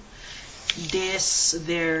to diss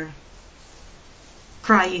their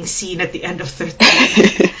crying scene at the end of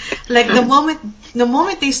 13. Like the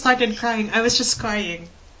moment they started crying, I was just crying,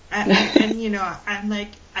 and I'm like,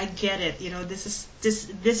 I get it. This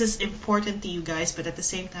is important to you guys, but at the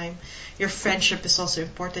same time, your friendship is also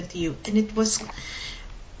important to you. And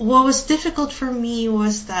what was difficult for me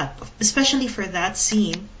was that, especially for that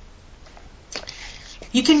scene,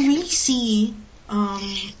 you can really see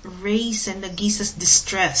Rei's and Nagisa's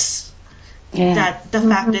distress. Yeah. That the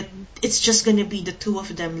fact that it's just gonna be the two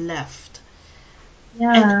of them left.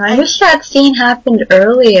 Yeah, and I wish that scene happened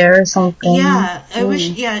earlier or something. Yeah, I wish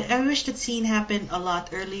that scene happened a lot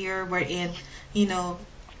earlier, wherein,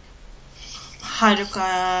 Haruka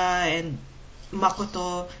and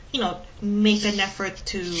Makoto, make an effort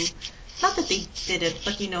to, not that they didn't,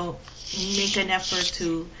 but make an effort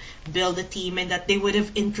to build a team, and that they would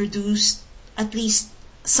have introduced at least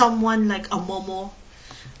someone like a Momo,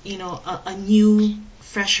 a new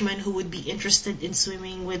freshman who would be interested in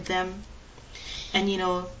swimming with them, and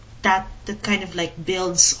that kind of like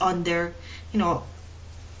builds on their,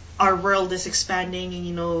 our world is expanding,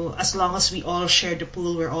 and as long as we all share the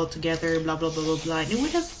pool, we're all together, blah blah blah blah blah. And it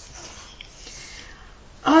would have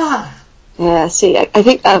Yeah, see, I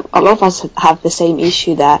think a lot of us have the same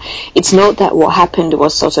issue there. It's not that what happened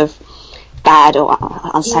was sort of bad or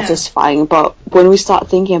unsatisfying, but when we start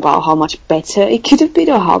thinking about how much better it could have been,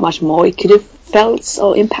 or how much more it could have felt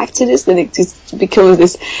or impacted us, then it just becomes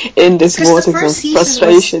this endless vortex of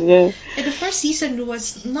frustration. And the first season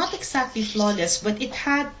was not exactly flawless, but it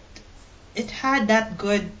had that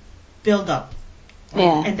good build up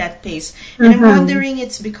and that pace. And I'm wondering,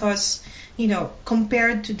 it's because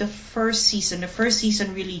compared to the first season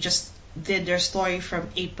really just did their story from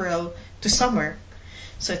April to summer.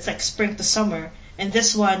 So it's like spring to summer. And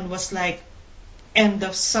this one was like end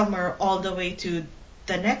of summer all the way to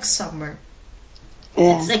the next summer.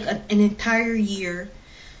 Yeah. It's like an entire year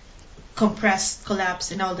compressed,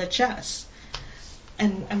 collapsed, and all that jazz.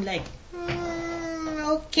 And I'm like,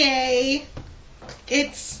 okay.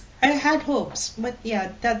 I had hopes, but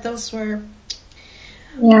those were...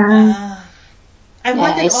 I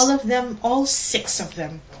wanted all 6 of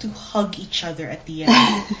them, to hug each other at the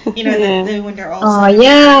end. When they're all... Oh,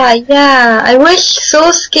 yeah. I wish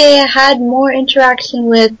Sosuke had more interaction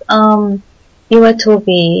with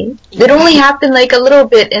Iwatobi. Yeah. It only happened like a little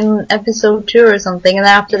bit in episode 2 or something, and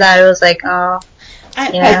after that it was like, I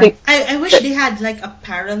wish they had like a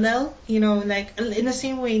parallel, like in the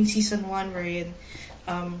same way in season 1 wherein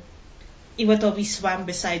Iwatobi swam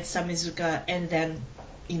beside Samizuka, and then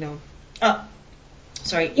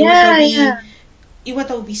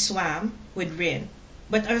Iwatobi swam with Rin,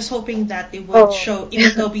 but I was hoping that they would show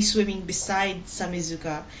Iwatobi swimming beside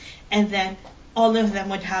Samizuka, and then all of them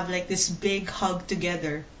would have like this big hug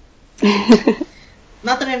together.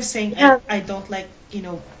 Not that I'm saying I don't like,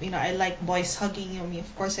 I like boys hugging. I mean,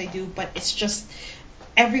 of course I do, but it's just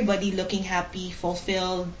everybody looking happy,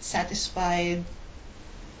 fulfilled, satisfied.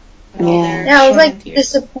 I was like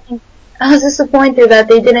disappointed. I was disappointed that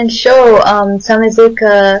they didn't show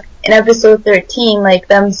Samizuka in episode 13, like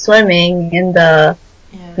them swimming in the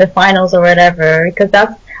finals or whatever, because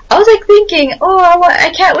I was like thinking,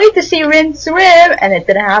 I can't wait to see Rin swim, and it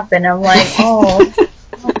didn't happen. I'm like,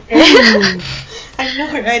 okay. I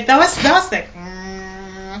know, right? That was like,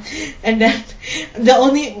 and then the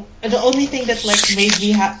only thing that like made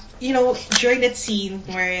me during that scene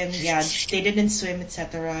wherein they didn't swim,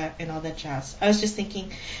 etc. and all that jazz, I was just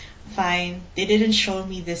thinking, fine, they didn't show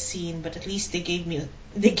me this scene, but at least they gave me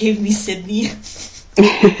Sydney.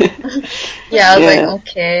 I was like,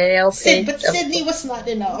 okay, I'll take but Sydney was not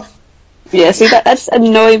enough. Yeah, see that's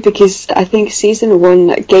annoying because I think season 1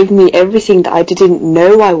 gave me everything that I didn't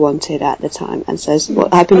know I wanted at the time, and says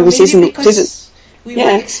what happened Or with maybe season. because Yeah, we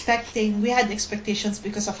had expectations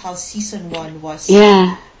because of how season 1 was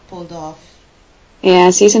yeah, pulled off.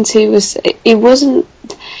 yeah. Season 2 was it wasn't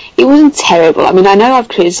terrible. I mean, I know I've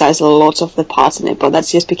criticized a lot of the parts in it, but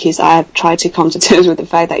that's just because I have tried to come to terms with the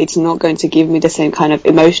fact that it's not going to give me the same kind of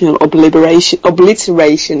emotional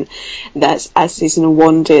obliteration that as season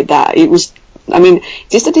 1 did. That it was, I mean,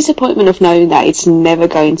 just the disappointment of knowing that it's never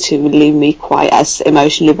going to leave me quite as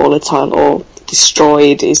emotionally volatile or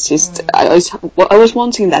destroyed. Is just, I was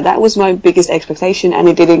wanting that. That was my biggest expectation, and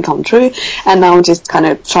it didn't come true. And now I'm just kind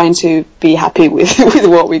of trying to be happy with with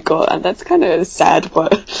what we got, and that's kind of sad,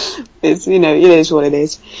 but it's, it is what it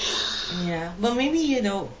is. Yeah, but maybe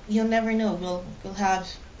you'll never know. We'll have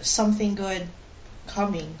something good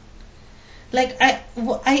coming. Like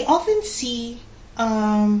I often see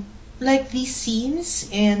like these scenes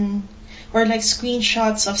or like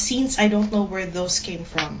screenshots of scenes I don't know where those came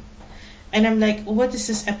from. And I'm like, what is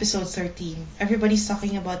this episode 13? Everybody's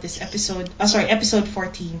talking about this episode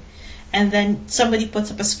 14. And then somebody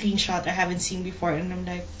puts up a screenshot I haven't seen before, and I'm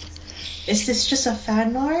like, is this just a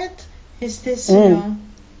fan art? Is this,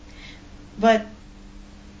 But,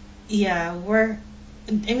 yeah, do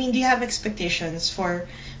you have expectations for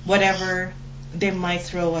whatever they might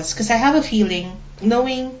throw us? Because I have a feeling,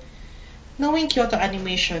 knowing Kyoto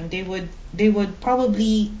Animation, they would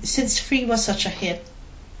probably, since Free was such a hit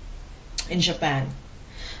in Japan,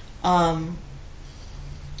 um,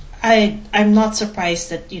 I'm not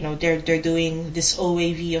surprised that they're doing this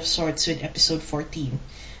OAV of sorts with episode 14,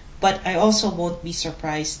 but I also won't be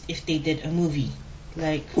surprised if they did a movie,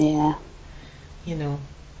 like Yeah. I don't know.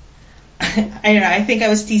 I think I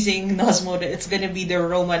was teasing Nosmo that it's gonna be the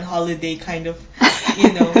Roman holiday kind of,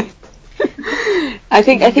 I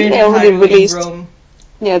think Rin they and already Haru in released. Rome.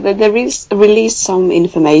 Yeah, they released some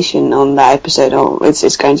information on that episode. Or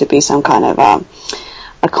it's going to be some kind of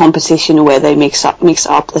a competition where they mix up the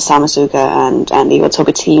Samazuka and the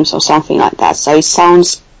Iwatobi teams or something like that. So it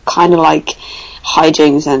sounds kind of like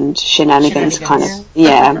hijinks and shenanigans, kind of.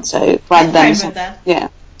 Yeah. Yeah. So rather I'm than fine with that.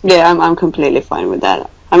 yeah, I'm completely fine with that.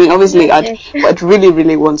 I mean, obviously, what I'd really,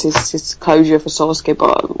 really want is closure for Sasuke,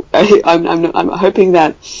 but I'm hoping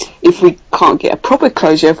that if we can't get a proper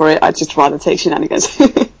closure for it, I'd just rather take shenanigans.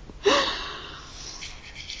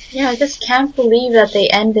 Yeah, I just can't believe that they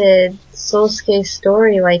ended Sosuke's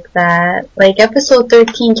story like that. Like, episode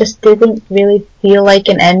 13 just didn't really feel like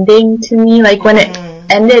an ending to me. Like, when it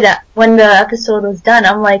ended, when the episode was done,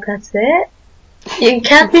 I'm like, that's it? You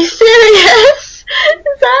can't be serious!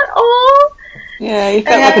 Is that all? Yeah, it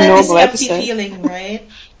felt like a normal episode. Feeling, right?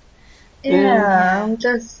 Yeah, I'm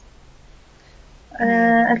just,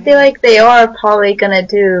 I feel like they are probably gonna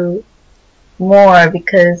do more,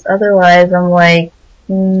 because otherwise I'm like,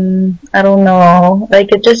 I don't know.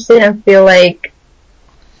 Like, it just didn't feel like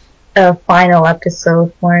a final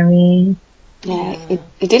episode for me. Yeah,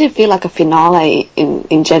 it didn't feel like a finale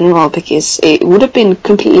in general, because it would have been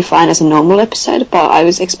completely fine as a normal episode, but I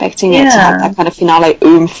was expecting it to have that kind of finale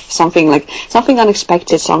oomph, something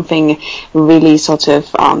unexpected, something really sort of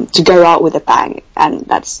to go out with a bang, and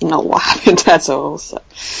that's not what happened at all. So.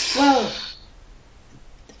 Well,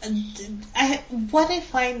 what I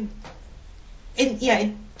find,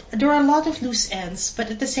 there are a lot of loose ends,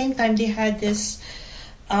 but at the same time they had this,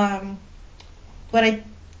 what I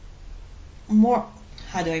more.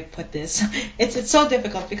 How do I put this? It's so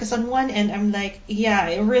difficult, because on one end I'm like, yeah,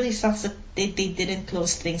 it really sucks that they didn't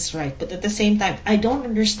close things right, but at the same time I don't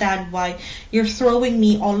understand why you're throwing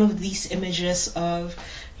me all of these images of,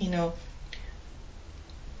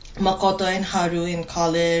 Makoto and Haru in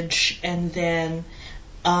college, and then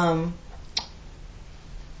the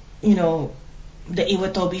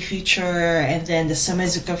Iwatobi future, and then the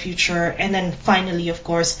Samazuka future, and then finally, of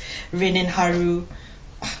course, Rin and Haru,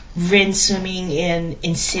 Rin swimming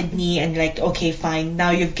in Sydney, and like, okay, fine,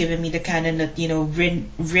 now you've given me the canon that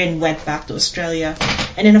Rin went back to Australia,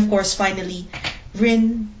 and then of course finally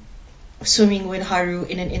Rin swimming with Haru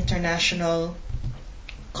in an international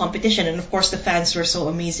competition, and of course the fans were so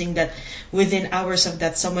amazing that within hours of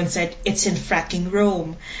that someone said it's in fracking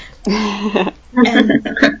Rome. and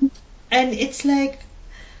it's like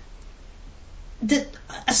that,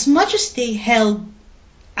 as much as they held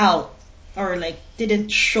out, or like didn't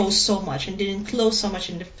show so much and didn't close so much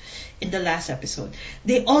in the last episode,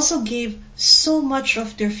 they also gave so much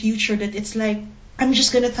of their future that it's like, I'm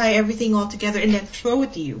just gonna tie everything all together and then throw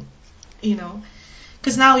it to you,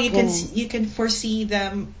 because now you can foresee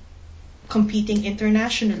them competing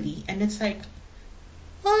internationally, and it's like,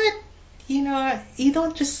 what? you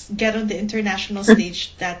don't just get on the international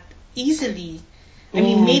stage that easily. I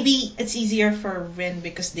mean, maybe it's easier for Rin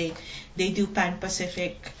because they do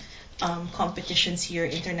Pan-Pacific competitions here,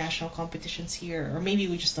 international competitions here, or maybe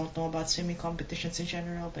we just don't know about swimming competitions in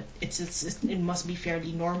general. But it must be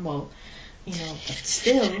fairly normal, But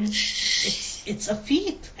still, it's a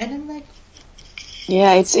feat, and I'm like,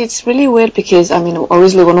 yeah, it's really weird because, I mean,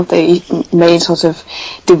 obviously one of the main sort of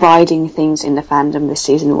dividing things in the fandom this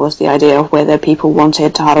season was the idea of whether people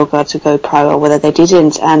wanted Haruka to go pro or whether they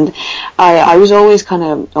didn't, and I was always kind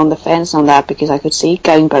of on the fence on that because I could see it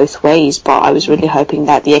going both ways, but I was really hoping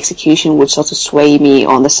that the execution would sort of sway me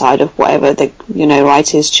on the side of whatever the,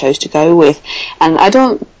 writers chose to go with, and I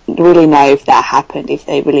don't really know if that happened, if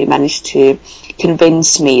they really managed to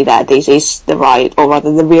convince me that this is the right, or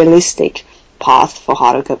rather the realistic path for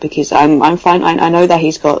Haruka, because I'm fine. I know that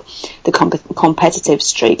he's got the competitive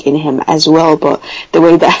streak in him as well, but the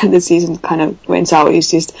way that the season kind of went out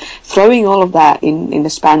is just throwing all of that in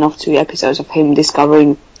the span of 2 episodes of him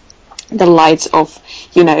discovering the lights of,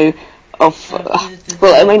 well,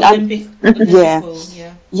 I mean,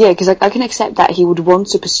 because I can accept that he would want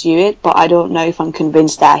to pursue it, but I don't know if I'm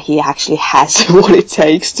convinced that he actually has what it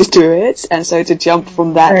takes to do it, and so to jump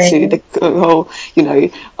from that to the whole,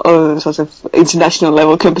 sort of international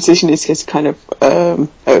level competition is just kind of,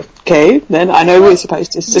 okay, then I know we're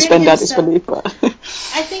supposed to suspend that disbelief, but...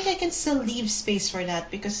 I think I can still leave space for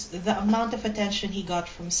that, because the amount of attention he got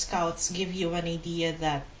from scouts give you an idea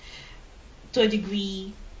that, to a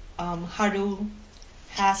degree, Haru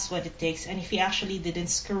has what it takes, and if he actually didn't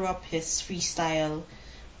screw up his freestyle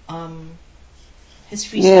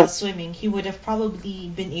swimming, he would have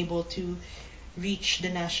probably been able to reach the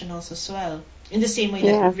nationals as well, in the same way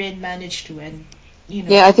that Rin managed to, and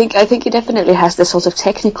Yeah, I think he definitely has the sort of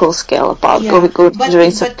technical skill, but the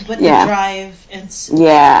drive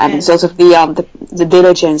and sort of the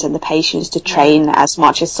diligence and the patience to train as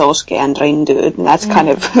much as Sosuke and Rin do. And that's kind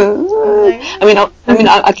of.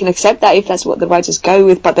 I can accept that if that's what the writers go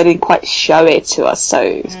with, but they didn't quite show it to us, so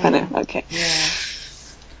it's kind of okay.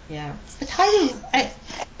 Yeah. But Haru,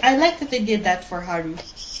 I like that they did that for Haru.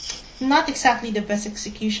 Not exactly the best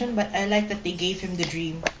execution, but I like that they gave him the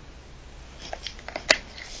dream.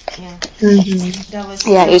 Yeah.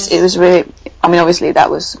 Mm-hmm. It was really. I mean, obviously that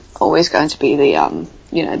was always going to be the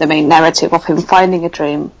the main narrative of him finding a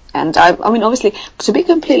dream. And I mean, obviously, to be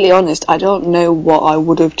completely honest, I don't know what I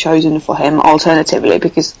would have chosen for him alternatively,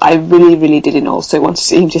 because I really, really didn't also want to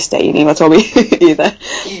see him just stay in Iwatobi either.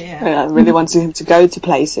 Yeah. I really wanted him to go to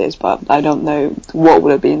places, but I don't know what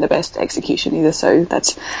would have been the best execution either. So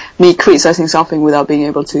that's me criticizing something without being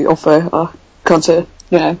able to offer a counter,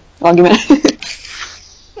 argument.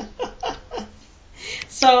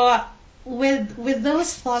 So, with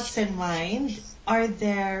those thoughts in mind, are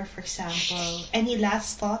there, for example, any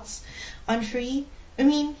last thoughts on Free? I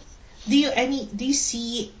mean, do you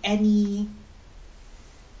see any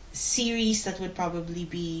series that would probably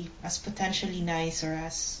be as potentially nice or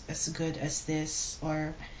as good as this,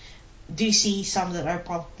 or do you see some that are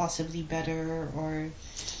possibly better, or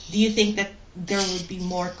do you think that there would be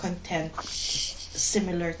more content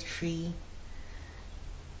similar to Free?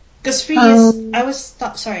 Because Free is,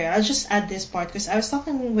 sorry, I'll just add this part, because I was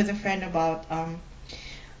talking with a friend about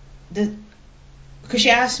because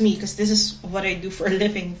she asked me, because this is what I do for a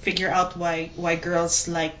living, figure out why girls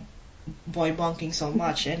like boy bonking so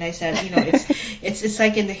much, and I said, it's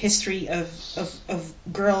like in the history of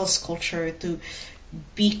girls' culture to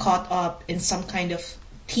be caught up in some kind of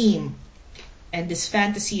team, and this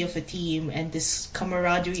fantasy of a team, and this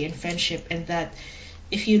camaraderie and friendship, and that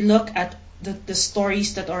if you look at the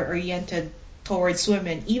stories that are oriented towards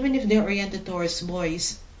women, even if they're oriented towards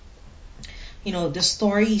boys, the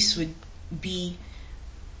stories would be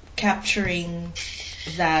capturing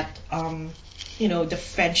that, the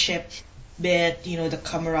friendship bit, the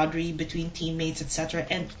camaraderie between teammates, etc.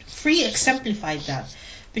 And Free exemplified that,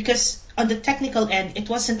 because on the technical end, it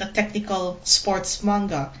wasn't a technical sports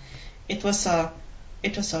manga. It was a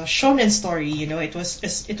shonen story, it was a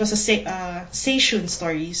seishun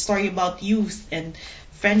story about youth and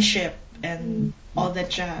friendship and all that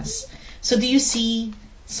jazz. So do you see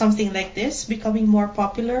something like this becoming more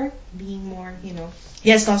popular, being more,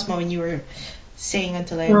 Yes, Cosmo, when you were saying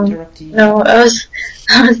until I interrupted you. No, I was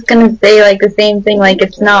gonna say like the same thing. Like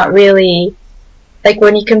it's not really like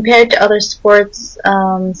when you compare it to other sports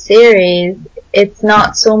series, it's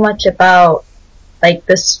not so much about like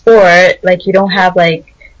the sport. Like you don't have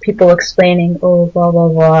like people explaining, oh blah blah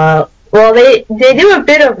blah. Well, they do a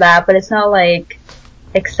bit of that, but it's not like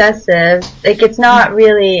excessive. Like it's not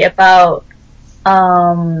really about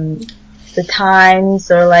the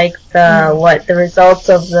times or like what the results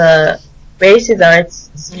of the races are.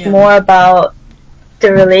 It's more about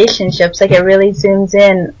the relationships. Like it really zooms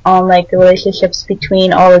in on like the relationships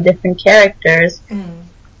between all the different characters.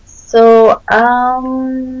 So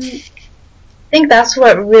I think that's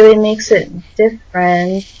what really makes it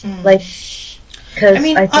different. Like, because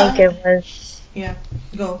I think it was. Yeah,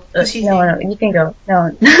 go. No, you can go. No,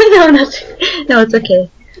 no, it's okay.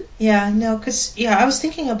 Yeah, no, because I was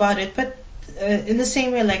thinking about it, but in the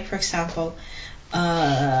same way, like for example,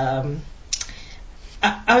 I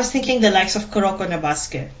was thinking the likes of Kuroko no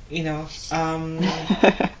Basket,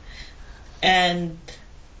 and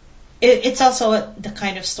it's also the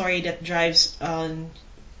kind of story that drives on,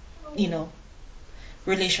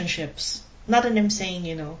 relationships. Not that I'm saying,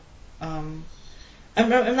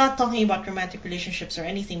 I'm not talking about romantic relationships or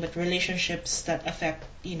anything, but relationships that affect,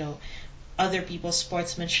 other people's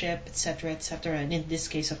sportsmanship, etc., etc. And in this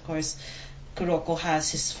case, of course, Kuroko has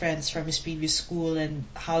his friends from his previous school and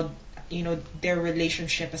how, their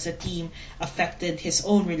relationship as a team affected his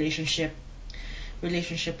own relationship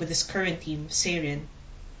with his current team, Seirin.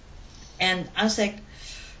 And I was like,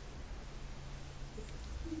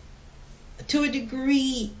 to a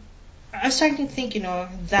degree, I was starting to think,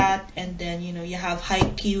 that, and then, you have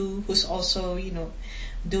Haikyuu, who's also,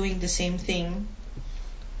 doing the same thing.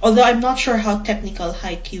 Although I'm not sure how technical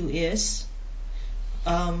Haikyuu is.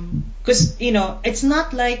 Because, it's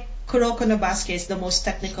not like Kuroko no Basket is the most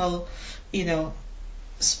technical,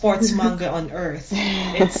 sports manga on earth.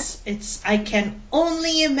 It's I can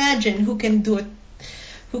only imagine who can do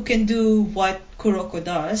what Kuroko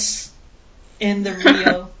does in the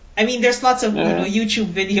real. I mean, there's lots of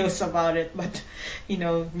YouTube videos about it, but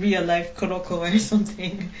real life Kuroko or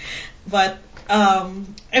something. But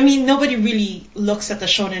I mean, nobody really looks at the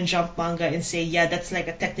Shonen Jump manga and say, yeah, that's like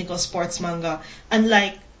a technical sports manga.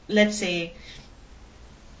 Unlike, let's say,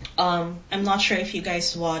 I'm not sure if you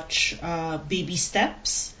guys watch Baby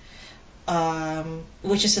Steps,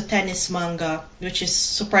 which is a tennis manga, which is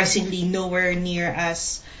surprisingly nowhere near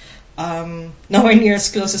as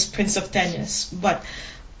close as Prince of Tennis, but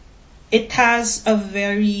it has a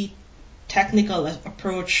very technical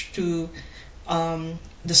approach to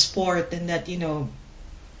the sport, and that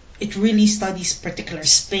it really studies particular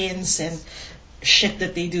spins and shit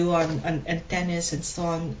that they do on tennis and so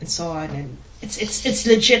on and so on, and it's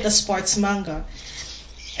legit a sports manga.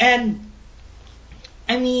 And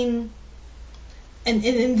I mean, and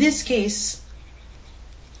in this case,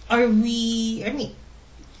 are you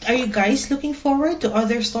guys looking forward to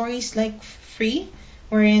other stories like Free,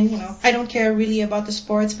 wherein I don't care really about the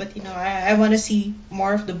sports, but I want to see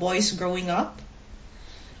more of the boys growing up?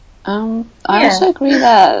 I also agree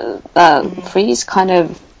that Free is kind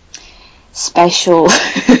of special.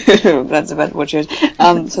 That's a bad word.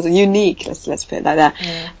 Sort of unique. Let's put it like that.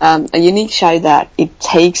 A unique show that it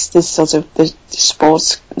takes this sort of the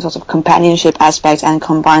sports sort of companionship aspect and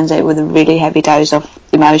combines it with a really heavy dose of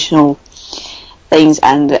emotional things.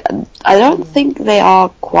 And I don't think they are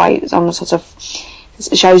quite sort of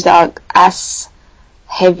shows that are as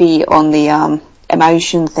heavy on the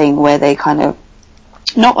emotion thing, where they kind of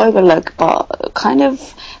not overlook, but kind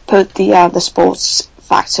of put the sports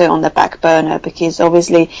factor on the back burner, because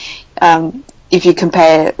obviously if you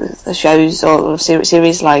compare the shows or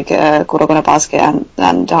series like Kuroko no Basket and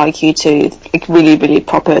Haikyuu to like really, really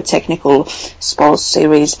proper technical sports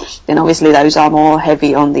series, then obviously those are more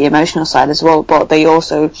heavy on the emotional side as well. But they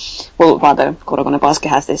also, Kuroko no Basket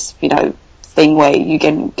has this, thing where you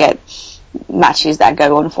can get matches that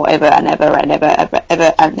go on forever and ever and ever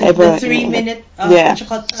and ever. The 3 minute, I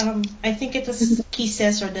think it was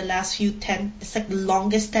Kisses, or the last few 10, it's like the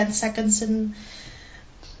longest 10 seconds of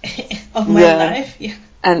my life. Yeah.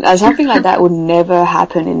 And something like that would never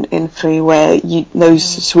happen in Free, where those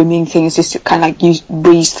swimming things just kind of like you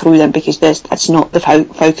breeze through them, because that's not the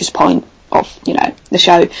focus point of the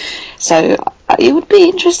show. So it would be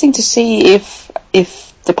interesting to see if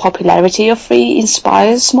the popularity of Free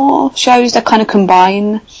inspires more shows that kind of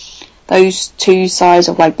combine those two sides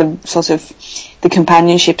of like the sort of the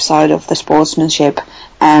companionship side of the sportsmanship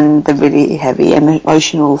and the really heavy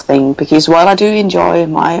emotional thing. Because while I do enjoy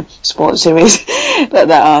my sports series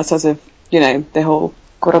that are sort of the whole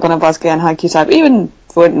Kuroko no Basket and Haikyuu type, even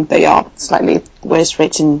when they are slightly worse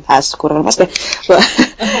written as Kuroko no Basket,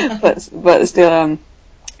 but still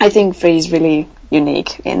I think Free is really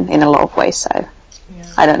unique in a lot of ways, so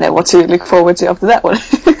I don't know what to look forward to after that one.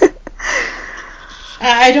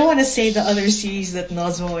 I don't want to say the other series that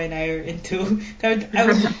Nozmo and I are into. I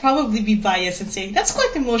would probably be biased and say, that's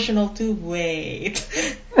quite emotional too. Wait.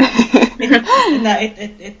 No,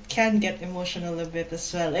 it can get emotional a bit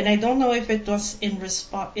as well. And I don't know if it was in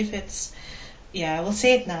response, if it's, yeah, I will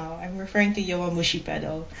say it now. I'm referring to Yowamushi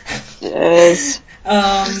Pedal. Yes.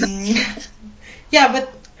 Yeah,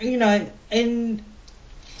 but, in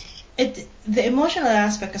the emotional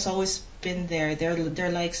aspect has always been there.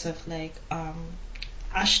 They're likes of like,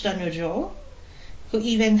 Ashita Nojo, who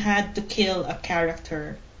even had to kill a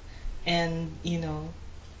character, and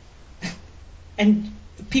and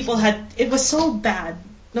people had, it was so bad.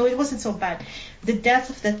 No, it wasn't so bad. The death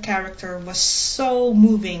of that character was so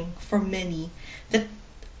moving for many that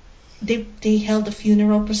they held a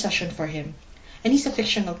funeral procession for him. And he's a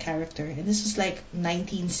fictional character, and this was like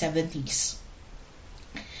 1970s.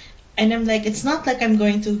 And I'm like, it's not like I'm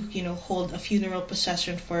going to, hold a funeral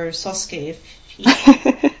procession for Sosuke he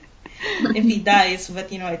if he dies,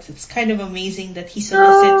 but it's kind of amazing that he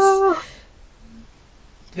solicits. Oh.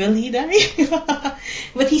 Will he die?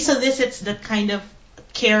 But he solicits that kind of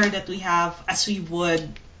care that we have as we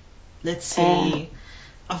would, let's say,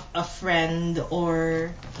 a friend,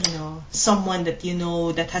 or someone that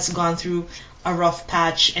that has gone through a rough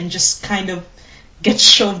patch and just kind of gets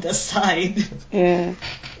shoved aside. Yeah.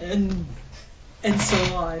 and so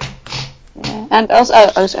on. Yeah. And also, I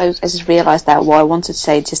just realised that what I wanted to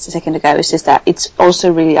say just a second ago is just that it's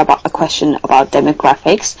also really about a question about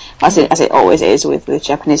demographics, as it always is with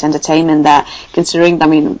Japanese entertainment. That considering,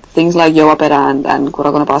 things like Yowabera and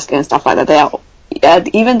Kuragona Basket and stuff like that, they are,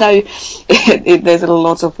 even though there's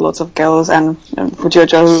lots of girls and for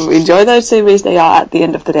JoJo who enjoy those series, they are, at the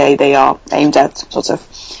end of the day, they are aimed at sort of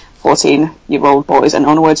 14-year-old boys and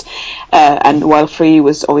onwards. And while Free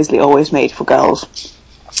was obviously always made for girls.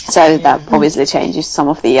 So that obviously changes some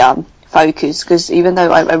of the focus, because even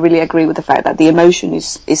though I really agree with the fact that the emotion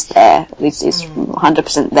is there, it's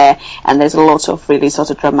 100% there, and there's a lot of really sort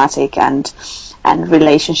of dramatic and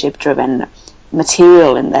relationship driven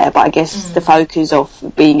material in there, but I guess the focus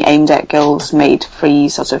of being aimed at girls made Free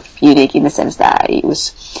sort of unique in the sense that it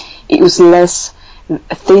was less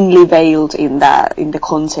thinly veiled in the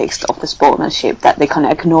context of the sportsmanship, that they kind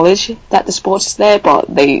of acknowledge that the sport is there, but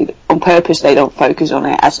they on purpose they don't focus on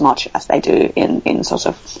it as much as they do in sort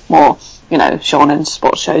of more shonen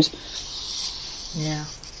sports shows. Yeah.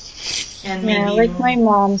 And maybe like my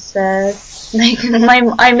mom said,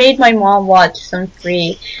 I made my mom watch some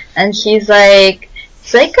Free, and she's like,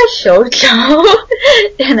 it's like a shoujo.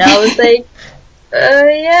 And I was like,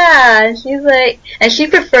 yeah. And she's like, and she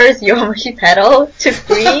prefers Yowamushi Pedal to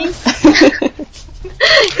Free.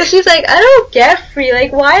 Cause she's like, I don't get Free,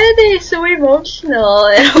 like, why are they so emotional?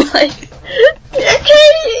 And I'm like,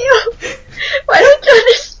 okay, why don't you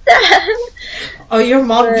understand? Oh, your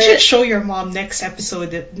mom, you should show your mom next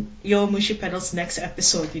episode, that Yowamushi Pedal's next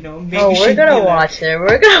episode, maybe we're gonna watch it.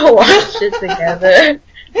 We're gonna watch it together.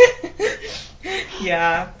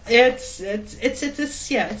 Yeah,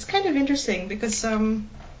 it's kind of interesting, because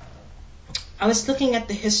I was looking at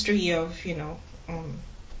the history of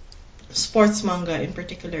sports manga in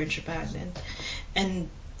particular in Japan, and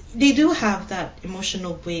they do have that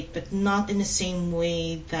emotional weight, but not in the same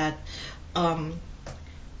way that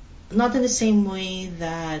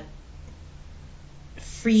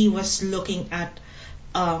Free was looking at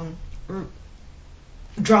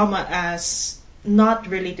drama as not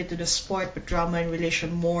related to the sport, but drama in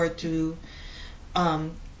relation more to the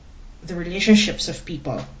relationships of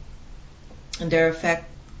people and their effect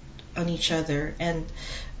on each other. And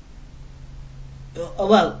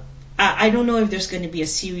well, I don't know if there's going to be a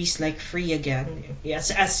series like Free again.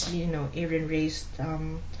 Yes, as Aaron raised,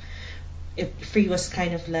 if Free was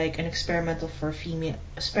kind of like an experimental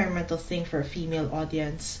thing for a female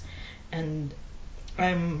audience, and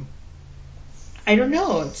I don't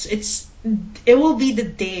know. It will be the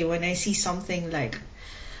day when I see something like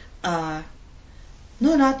no,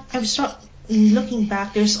 not I'm looking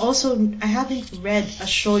back. There's also, I haven't read a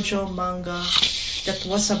shoujo manga that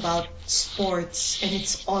was about sports, and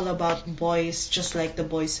it's all about boys, just like the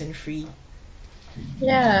boys in Free.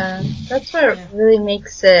 Yeah, that's what really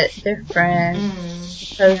makes it different,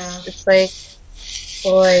 because it's like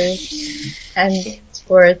boys and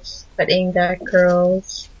sports, but aimed at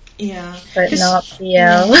girls. Yeah, but not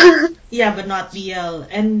BL. Yeah, but not BL,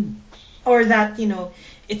 and or that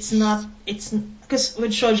it's not. It's because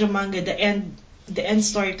with shoujo manga, the end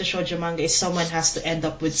story of the shoujo manga is someone has to end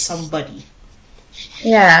up with somebody.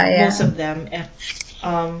 Yeah. Most of them.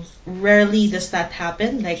 Rarely does that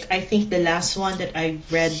happen. Like, I think the last one that I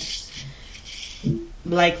read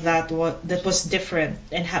like that was different,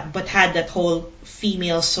 and but had that whole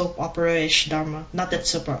female soap opera-ish drama. Not that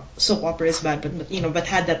soap opera is bad, but but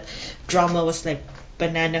had that drama, was like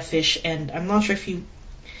Banana Fish. And I'm not sure if you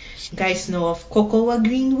guys know of Cocoa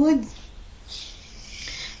Greenwood.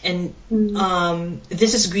 And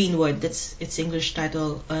this is Greenwood. That's its English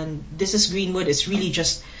title. And This is Greenwood is really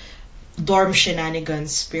just dorm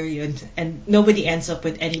shenanigans, period. And nobody ends up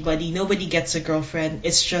with anybody. Nobody gets a girlfriend.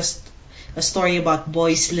 It's just a story about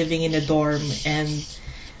boys living in a dorm, and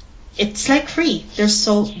it's like Free. They're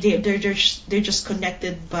just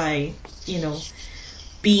connected by,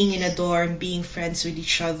 being in a dorm, being friends with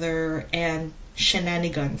each other, and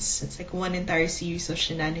shenanigans. It's like one entire series of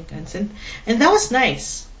shenanigans, and that was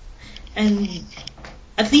nice. And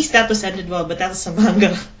at least that was ended well, but that was a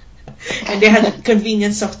manga. And they had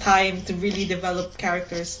convenience of time to really develop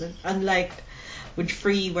characters, unlike with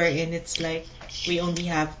Free, wherein it's like we only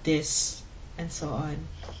have this and so on.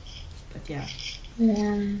 But yeah.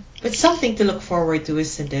 But something to look forward to,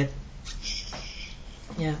 isn't it?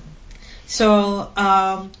 Yeah. So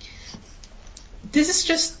this is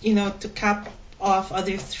just to cap off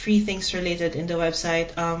other 3 things related in the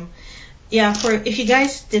website. For if you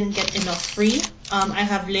guys didn't get enough Free, I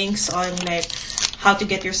have links on like how to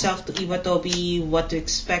get yourself to Iwatobi, what to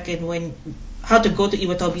expect, and how to go to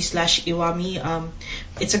Iwatobi/Iwami.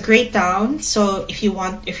 It's a great town, so if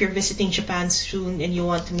you're visiting Japan soon and you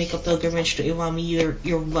want to make a pilgrimage to Iwami,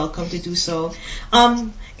 you're welcome to do so.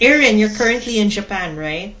 Erin, you're currently in Japan,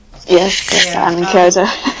 right? Yes, yeah. I'm in Kyoto.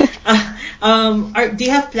 Do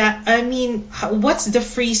you have what's the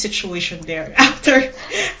Free situation there after?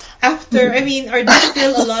 Are there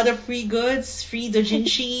still a lot of free goods, free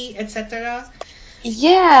dojinshi, etc.?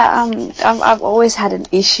 Yeah, I've always had an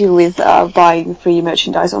issue with buying free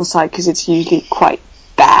merchandise on site because it's usually quite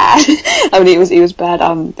bad. It was bad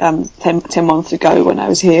 10 months ago when I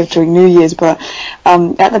was here during New Year's, but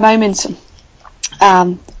at the moment,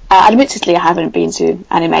 admittedly, I haven't been to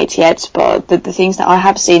Animate yet, but the things that I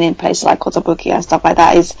have seen in places like Kotobuki and stuff like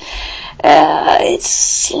that is it's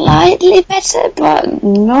slightly better, but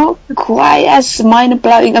not quite as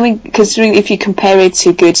mind-blowing. Considering if you compare it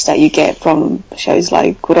to goods that you get from shows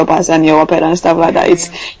like Kurobase and Yowapeda and stuff like that,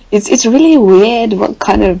 it's really weird what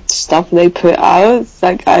kind of stuff they put out.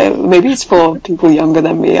 Like, maybe it's for people younger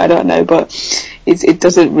than me, I don't know, but it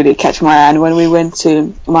doesn't really catch my eye. And when we went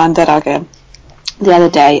to Mandarake the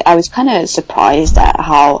other day, I was kind of surprised at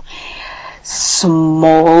how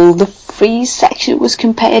small the free section was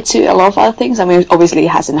compared to a lot of other things. Obviously it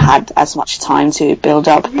hasn't had as much time to build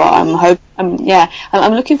up, but I'm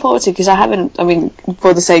looking forward to, because I haven't,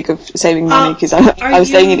 for the sake of saving money, because I was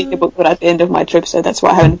staying in Ikebukuro at the end of my trip, so that's why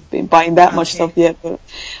I haven't been buying that much stuff yet.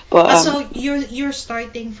 But so you're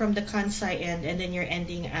starting from the Kansai end, and then you're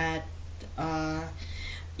ending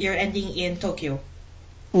in Tokyo.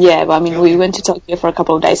 Yeah, but we went to Tokyo for a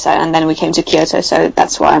couple of days, and then we came to Kyoto, so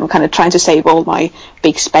that's why I'm kind of trying to save all my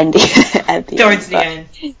big spending at the towards the end.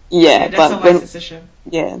 Yeah, that's a wise decision.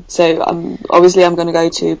 Yeah, so obviously I'm going to go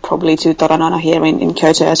probably to Toranana here in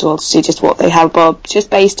Kyoto as well to see just what they have, but just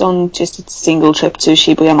based on just a single trip to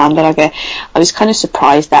Shibuya Mandarake, I was kind of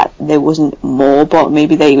surprised that there wasn't more, but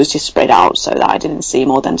maybe they was just spread out so that I didn't see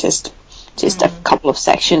more than just a couple of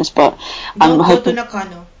sections, but I'm hoping... Go to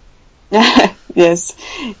Nakano. Yes,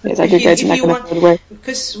 I could go to Nakano.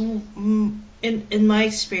 Because in my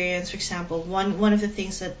experience, for example, one of the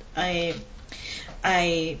things that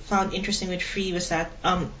I found interesting with Free was that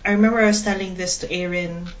I remember I was telling this to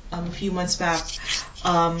Erin a few months back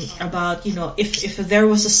about if there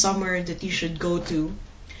was a summer that you should go to,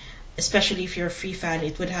 especially if you're a Free fan,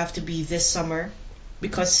 it would have to be this summer,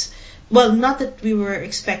 because not that we were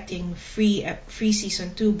expecting Free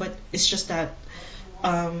season 2, but it's just that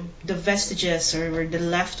the vestiges or the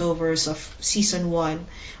leftovers of season 1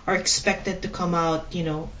 are expected to come out,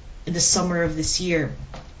 in the summer of this year.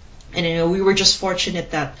 And we were just fortunate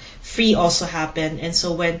that Free also happened, and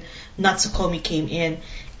so when Natsukomi came in,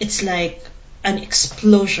 it's like an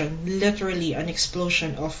explosion, literally an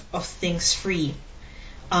explosion of things Free.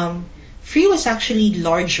 Free was actually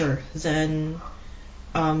larger than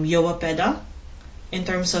Yowapeda in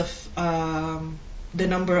terms of the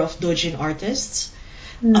number of doujin artists.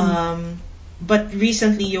 But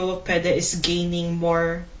recently Yowapeda is gaining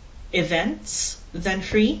more events than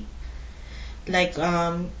Free. Like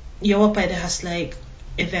Yowapeda has like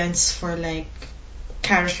events for like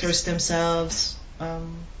characters themselves,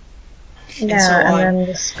 and so on. And then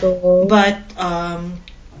the school. But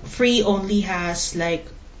Free only has like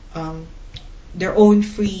their own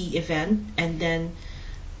Free event, and then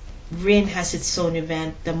Rin has its own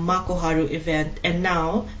event, the Makoharu event, and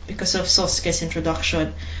now because of Sosuke's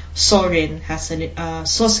introduction, Sorin has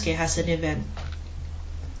Sosuke has an event,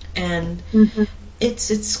 and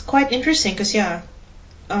it's quite interesting because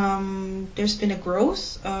there's been a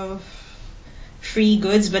growth of free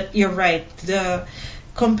goods, but you're right. The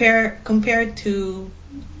compared to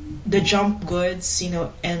the Jump goods,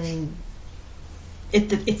 and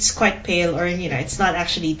it's quite pale, or it's not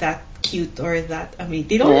actually that cute or that. I mean,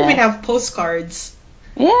 they don't Yeah. even have postcards.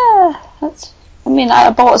 Yeah, that's. I mean, I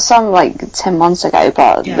bought some like 10 months ago,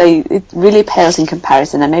 but Yeah. it really pales in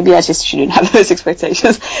comparison, and maybe I just shouldn't have those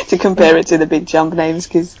expectations to compare it to the big Jump names,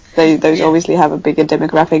 because those Yeah. obviously have a bigger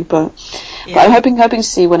demographic. But Yeah. I'm hoping to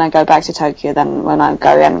see when I go back to Tokyo, then when I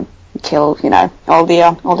go and kill, all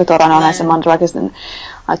the Doranonas and Mandrakes, then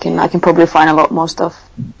I can probably find a lot more stuff.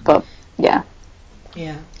 But yeah.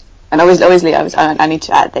 Yeah. And obviously, I need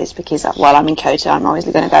to add this because while I'm in Kyoto, I'm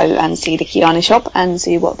obviously going to go and see the Kiani shop and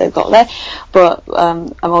see what they've got there. But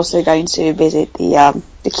I'm also going to visit the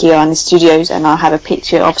Kiani Studios, and I'll have a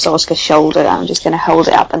picture of Sasuke's shoulder. And I'm just going to hold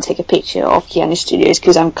it up and take a picture of Kiani Studios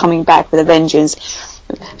because I'm coming back with a vengeance.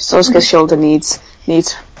 Sasuke's shoulder needs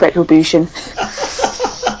retribution.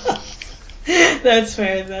 That's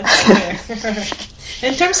fair.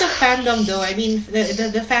 In terms of fandom, though, I mean,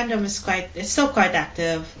 the fandom is still quite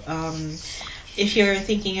active. If you're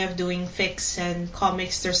thinking of doing fics and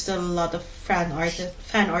comics, there's still a lot of fan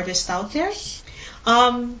artists out there.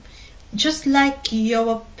 Just like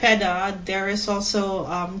Yowapeda, there is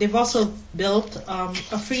also they've also built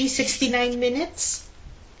a free 69 minutes.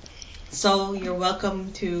 So you're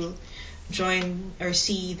welcome to join or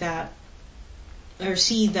see that, or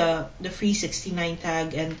see the free 69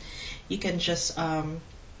 tag, and you can just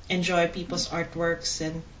enjoy people's artworks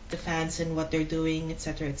and the fans and what they're doing,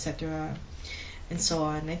 etc., and so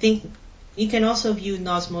on. I think you can also view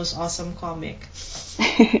Nosmo's awesome comic.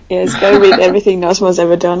 Yes, go read everything Nosmo's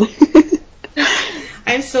ever done.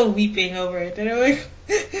 I'm still weeping over it, and I'm like,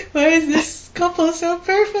 why is this couple so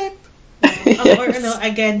perfect? Or no,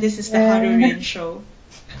 again, this is the Harurin show.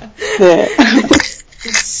 Yeah.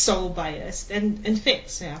 It's so biased. And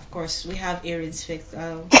fics, yeah, of course, we have Erin's fic.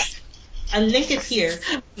 I'll link it here.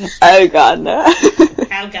 Oh god, no.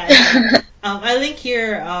 Oh god. I'll link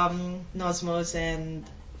here Nosmo's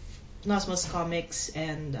comics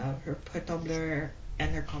and her Tumblr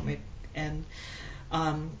and her comic, and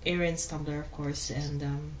Erin's Tumblr, of course, and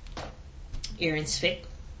Erin's fic,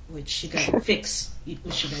 which you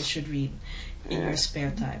guys should read in your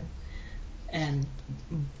spare time and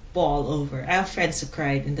ball over. I have friends who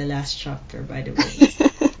cried in the last chapter, by the way,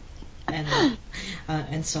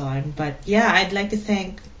 and so on. But yeah, I'd like to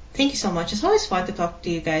thank you so much. It's always fun to talk to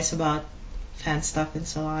you guys about fan stuff and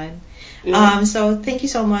so on. Yeah. So thank you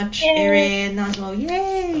so much, Erin, Nosmo.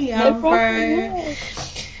 Yay! No problem.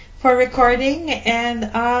 For recording,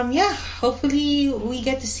 and yeah, hopefully we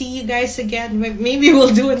get to see you guys again. Maybe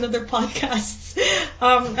we'll do another podcast.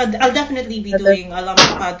 I'll definitely be doing a lot of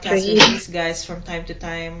podcasts with these guys from time to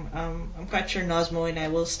time. I'm quite sure Nosmo and I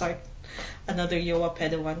will start another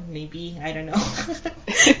Yowapeda one, maybe. I don't know.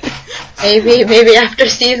 Maybe after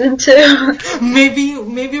season 2. maybe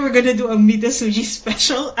we're gonna do a Mitasuji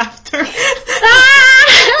special after.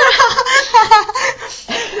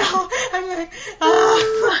 No, I'm like,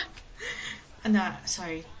 nah,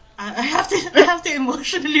 sorry. I have to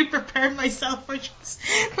emotionally prepare myself for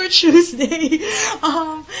Tuesday.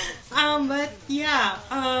 But yeah.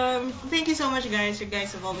 Thank you so much, guys. You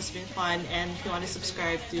guys have always been fun, and if you want to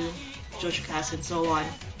subscribe to JojoCast and so on,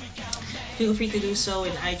 feel free to do so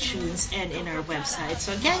in iTunes and in our website.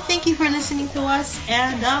 So again, thank you for listening to us,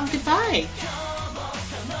 and goodbye.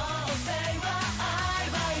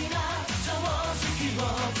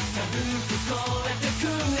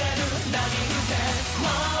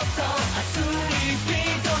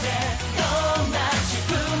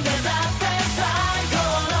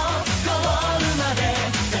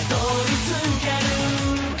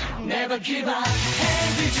 Never give up,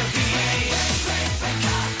 hey,